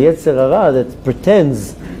it's the Yetzer Hara that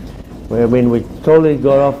pretends. We totally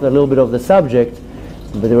got off a little bit of the subject,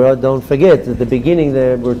 but don't forget, at the beginning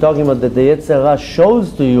we're talking about that the Yetzer Hara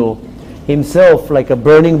shows to you himself like a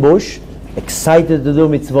burning bush, excited to do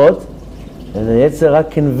mitzvot, and the Yetzer Hara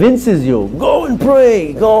convinces you, go and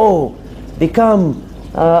pray, go, become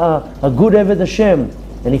a good Eved Hashem,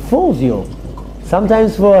 and he fools you.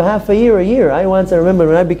 Sometimes for half a year. I remember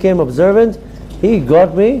when I became observant, he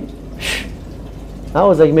got me. I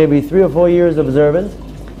was like maybe 3 or 4 years observant,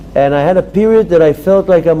 and I had a period that I felt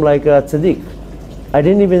like I'm like a tzaddik. I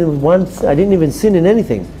didn't even sin in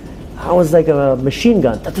anything. I was like a machine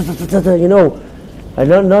gun, you know. I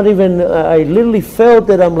literally felt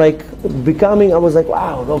that I'm like becoming. I was like,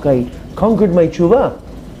 wow, look, I conquered my tshuva.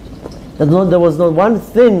 There was not one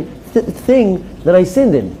thing that I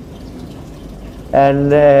sinned in.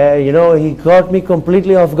 And he caught me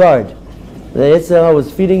completely off guard. The Yetzer Hara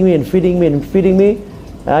was feeding me and feeding me and feeding me.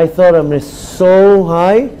 I thought I'm so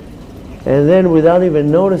high, and then without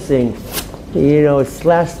even noticing, it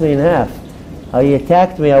slashed me in half. He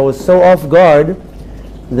attacked me. I was so off guard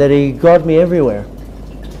that he got me everywhere.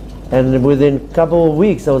 And within a couple of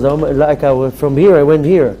weeks, from here, I went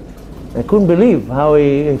here. I couldn't believe how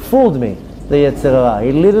he fooled me, the Yetzer Hara.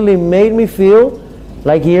 He literally made me feel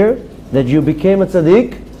like here that you became a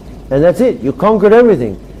tzaddik, and that's it. You conquered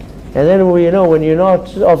everything. And then when you're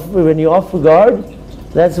off guard,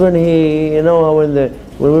 that's when when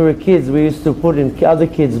when we were kids, we used to put in other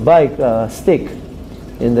kids' bike a stick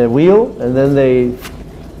in the wheel, and then they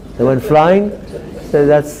went flying. So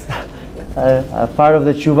that's a part of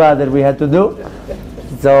the tshuva that we had to do.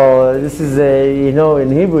 So this is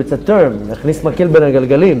in Hebrew it's a term. להכניס מקל בין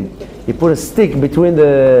הגלגלים. You put a stick between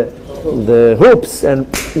the hoops, and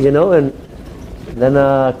and then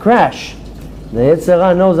a crash. The Yetzer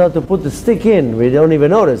Hara knows how to put the stick in. We don't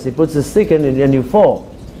even notice. He puts the stick in and you fall.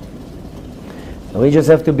 And we just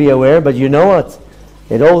have to be aware, but you know what?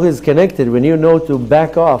 It all is connected. When you know to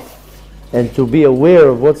back off and to be aware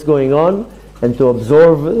of what's going on and to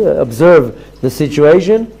observe the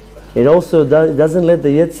situation, it also doesn't let the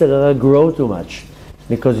Yetzer Hara grow too much.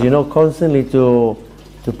 Because constantly to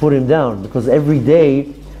put him down. Because every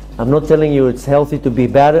day, I'm not telling you it's healthy to be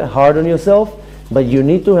hard on yourself, but you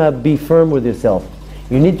need to be firm with yourself.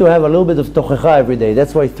 You need to have a little bit of tochecha every day.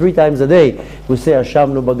 That's why 3 times a day we say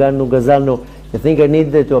Ashamnu, Bagadnu, Gazalnu. You think I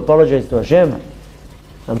need to apologize to Hashem?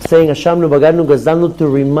 I'm saying Ashamnu, Bagadnu, Gazalnu to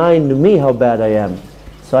remind me how bad I am.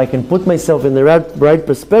 So I can put myself in the right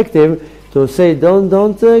perspective to say,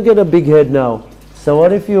 don't get a big head now. So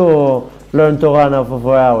what if you learn Torah now for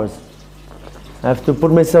 4 hours? I have to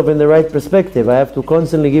put myself in the right perspective. I have to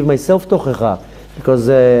constantly give myself tochecha. Because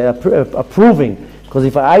approving. Because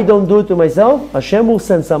if I don't do it to myself, Hashem will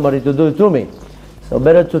send somebody to do it to me. So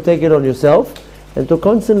better to take it on yourself and to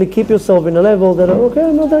constantly keep yourself in a level that, okay,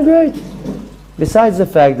 I'm not that great. Besides the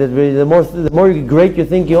fact that the more great you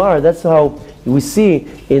think you are, that's how we see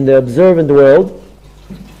in the observant world.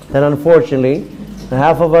 And unfortunately,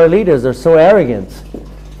 half of our leaders are so arrogant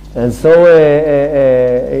and so,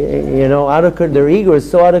 their ego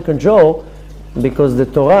is so out of control, because the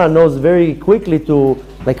Torah knows very quickly to,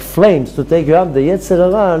 like flames, to take you up. The Yetzer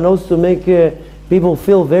Hara knows to make people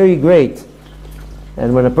feel very great.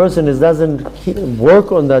 And when a person doesn't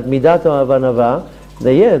work on that midat of Anava,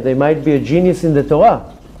 they might be a genius in the Torah.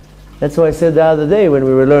 That's why I said the other day when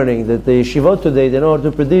we were learning that the yeshivot today, they know how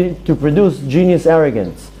to produce genius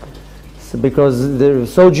arrogance. Because they're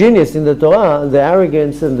so genius in the Torah, the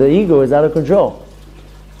arrogance and the ego is out of control.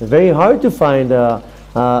 It's very hard to find a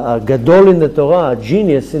gadol in the Torah, a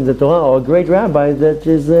genius in the Torah, or a great rabbi that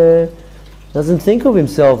doesn't think of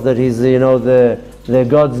himself that he's the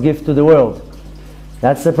God's gift to the world.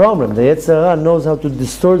 That's the problem. The Yetzer Hara knows how to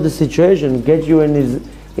distort the situation, get you in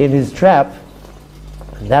his trap.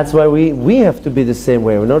 And that's why we have to be the same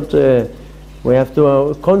way. We have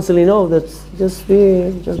to constantly know that just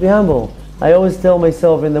be humble. I always tell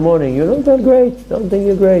myself in the morning, you're not that great. Don't think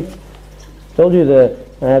you're great. I told you that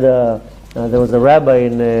there was a rabbi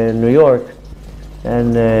in New York,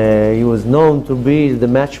 and he was known to be the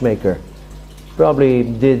matchmaker. Probably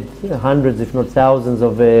did hundreds, if not thousands,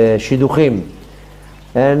 of shidduchim.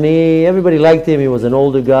 And everybody liked him. He was an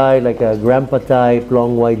older guy, like a grandpa type,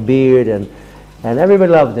 long white beard, and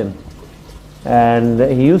everybody loved him. And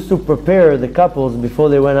he used to prepare the couples before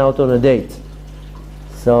they went out on a date.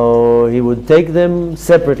 So he would take them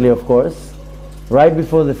separately, of course, right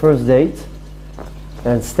before the first date,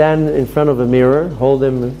 and stand in front of a mirror, hold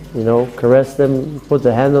them, caress them, put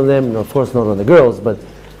a hand on them, and of course not on the girls, but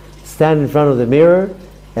stand in front of the mirror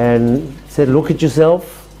and say, look at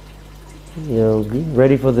yourself,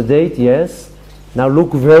 ready for the date, yes. Now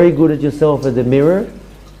look very good at yourself at the mirror,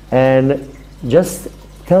 and just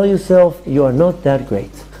tell yourself you are not that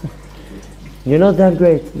great. You're not that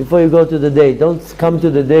great before you go to the date. Don't come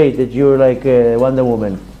to the date that you're like Wonder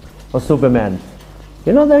Woman or Superman.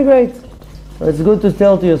 You're not that great. It's good to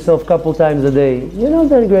tell to yourself a couple times a day, you're not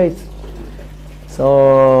that great.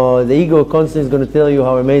 So the ego constantly is going to tell you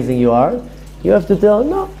how amazing you are. You have to tell,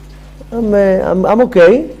 no, I'm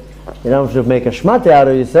okay. You don't have to make a shmate out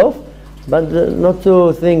of yourself, but not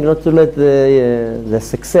to let the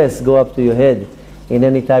success go up to your head in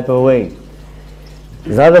any type of way.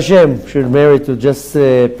 Zad Hashem should merit to just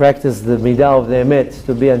practice the midah of the emet,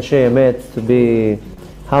 to be anshe emet, to be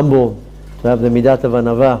humble, to have the midat of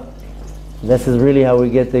Anava. This is really how we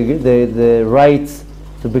get the right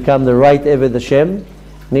to become the right Eved Hashem.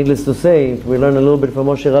 Needless to say, if we learn a little bit from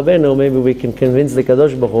Moshe Rabbeinu, maybe we can convince the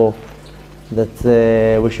Kadosh Baruch Hu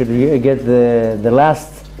that we should get the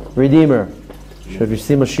last Redeemer. Should we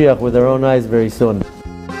see Mashiach with our own eyes very soon.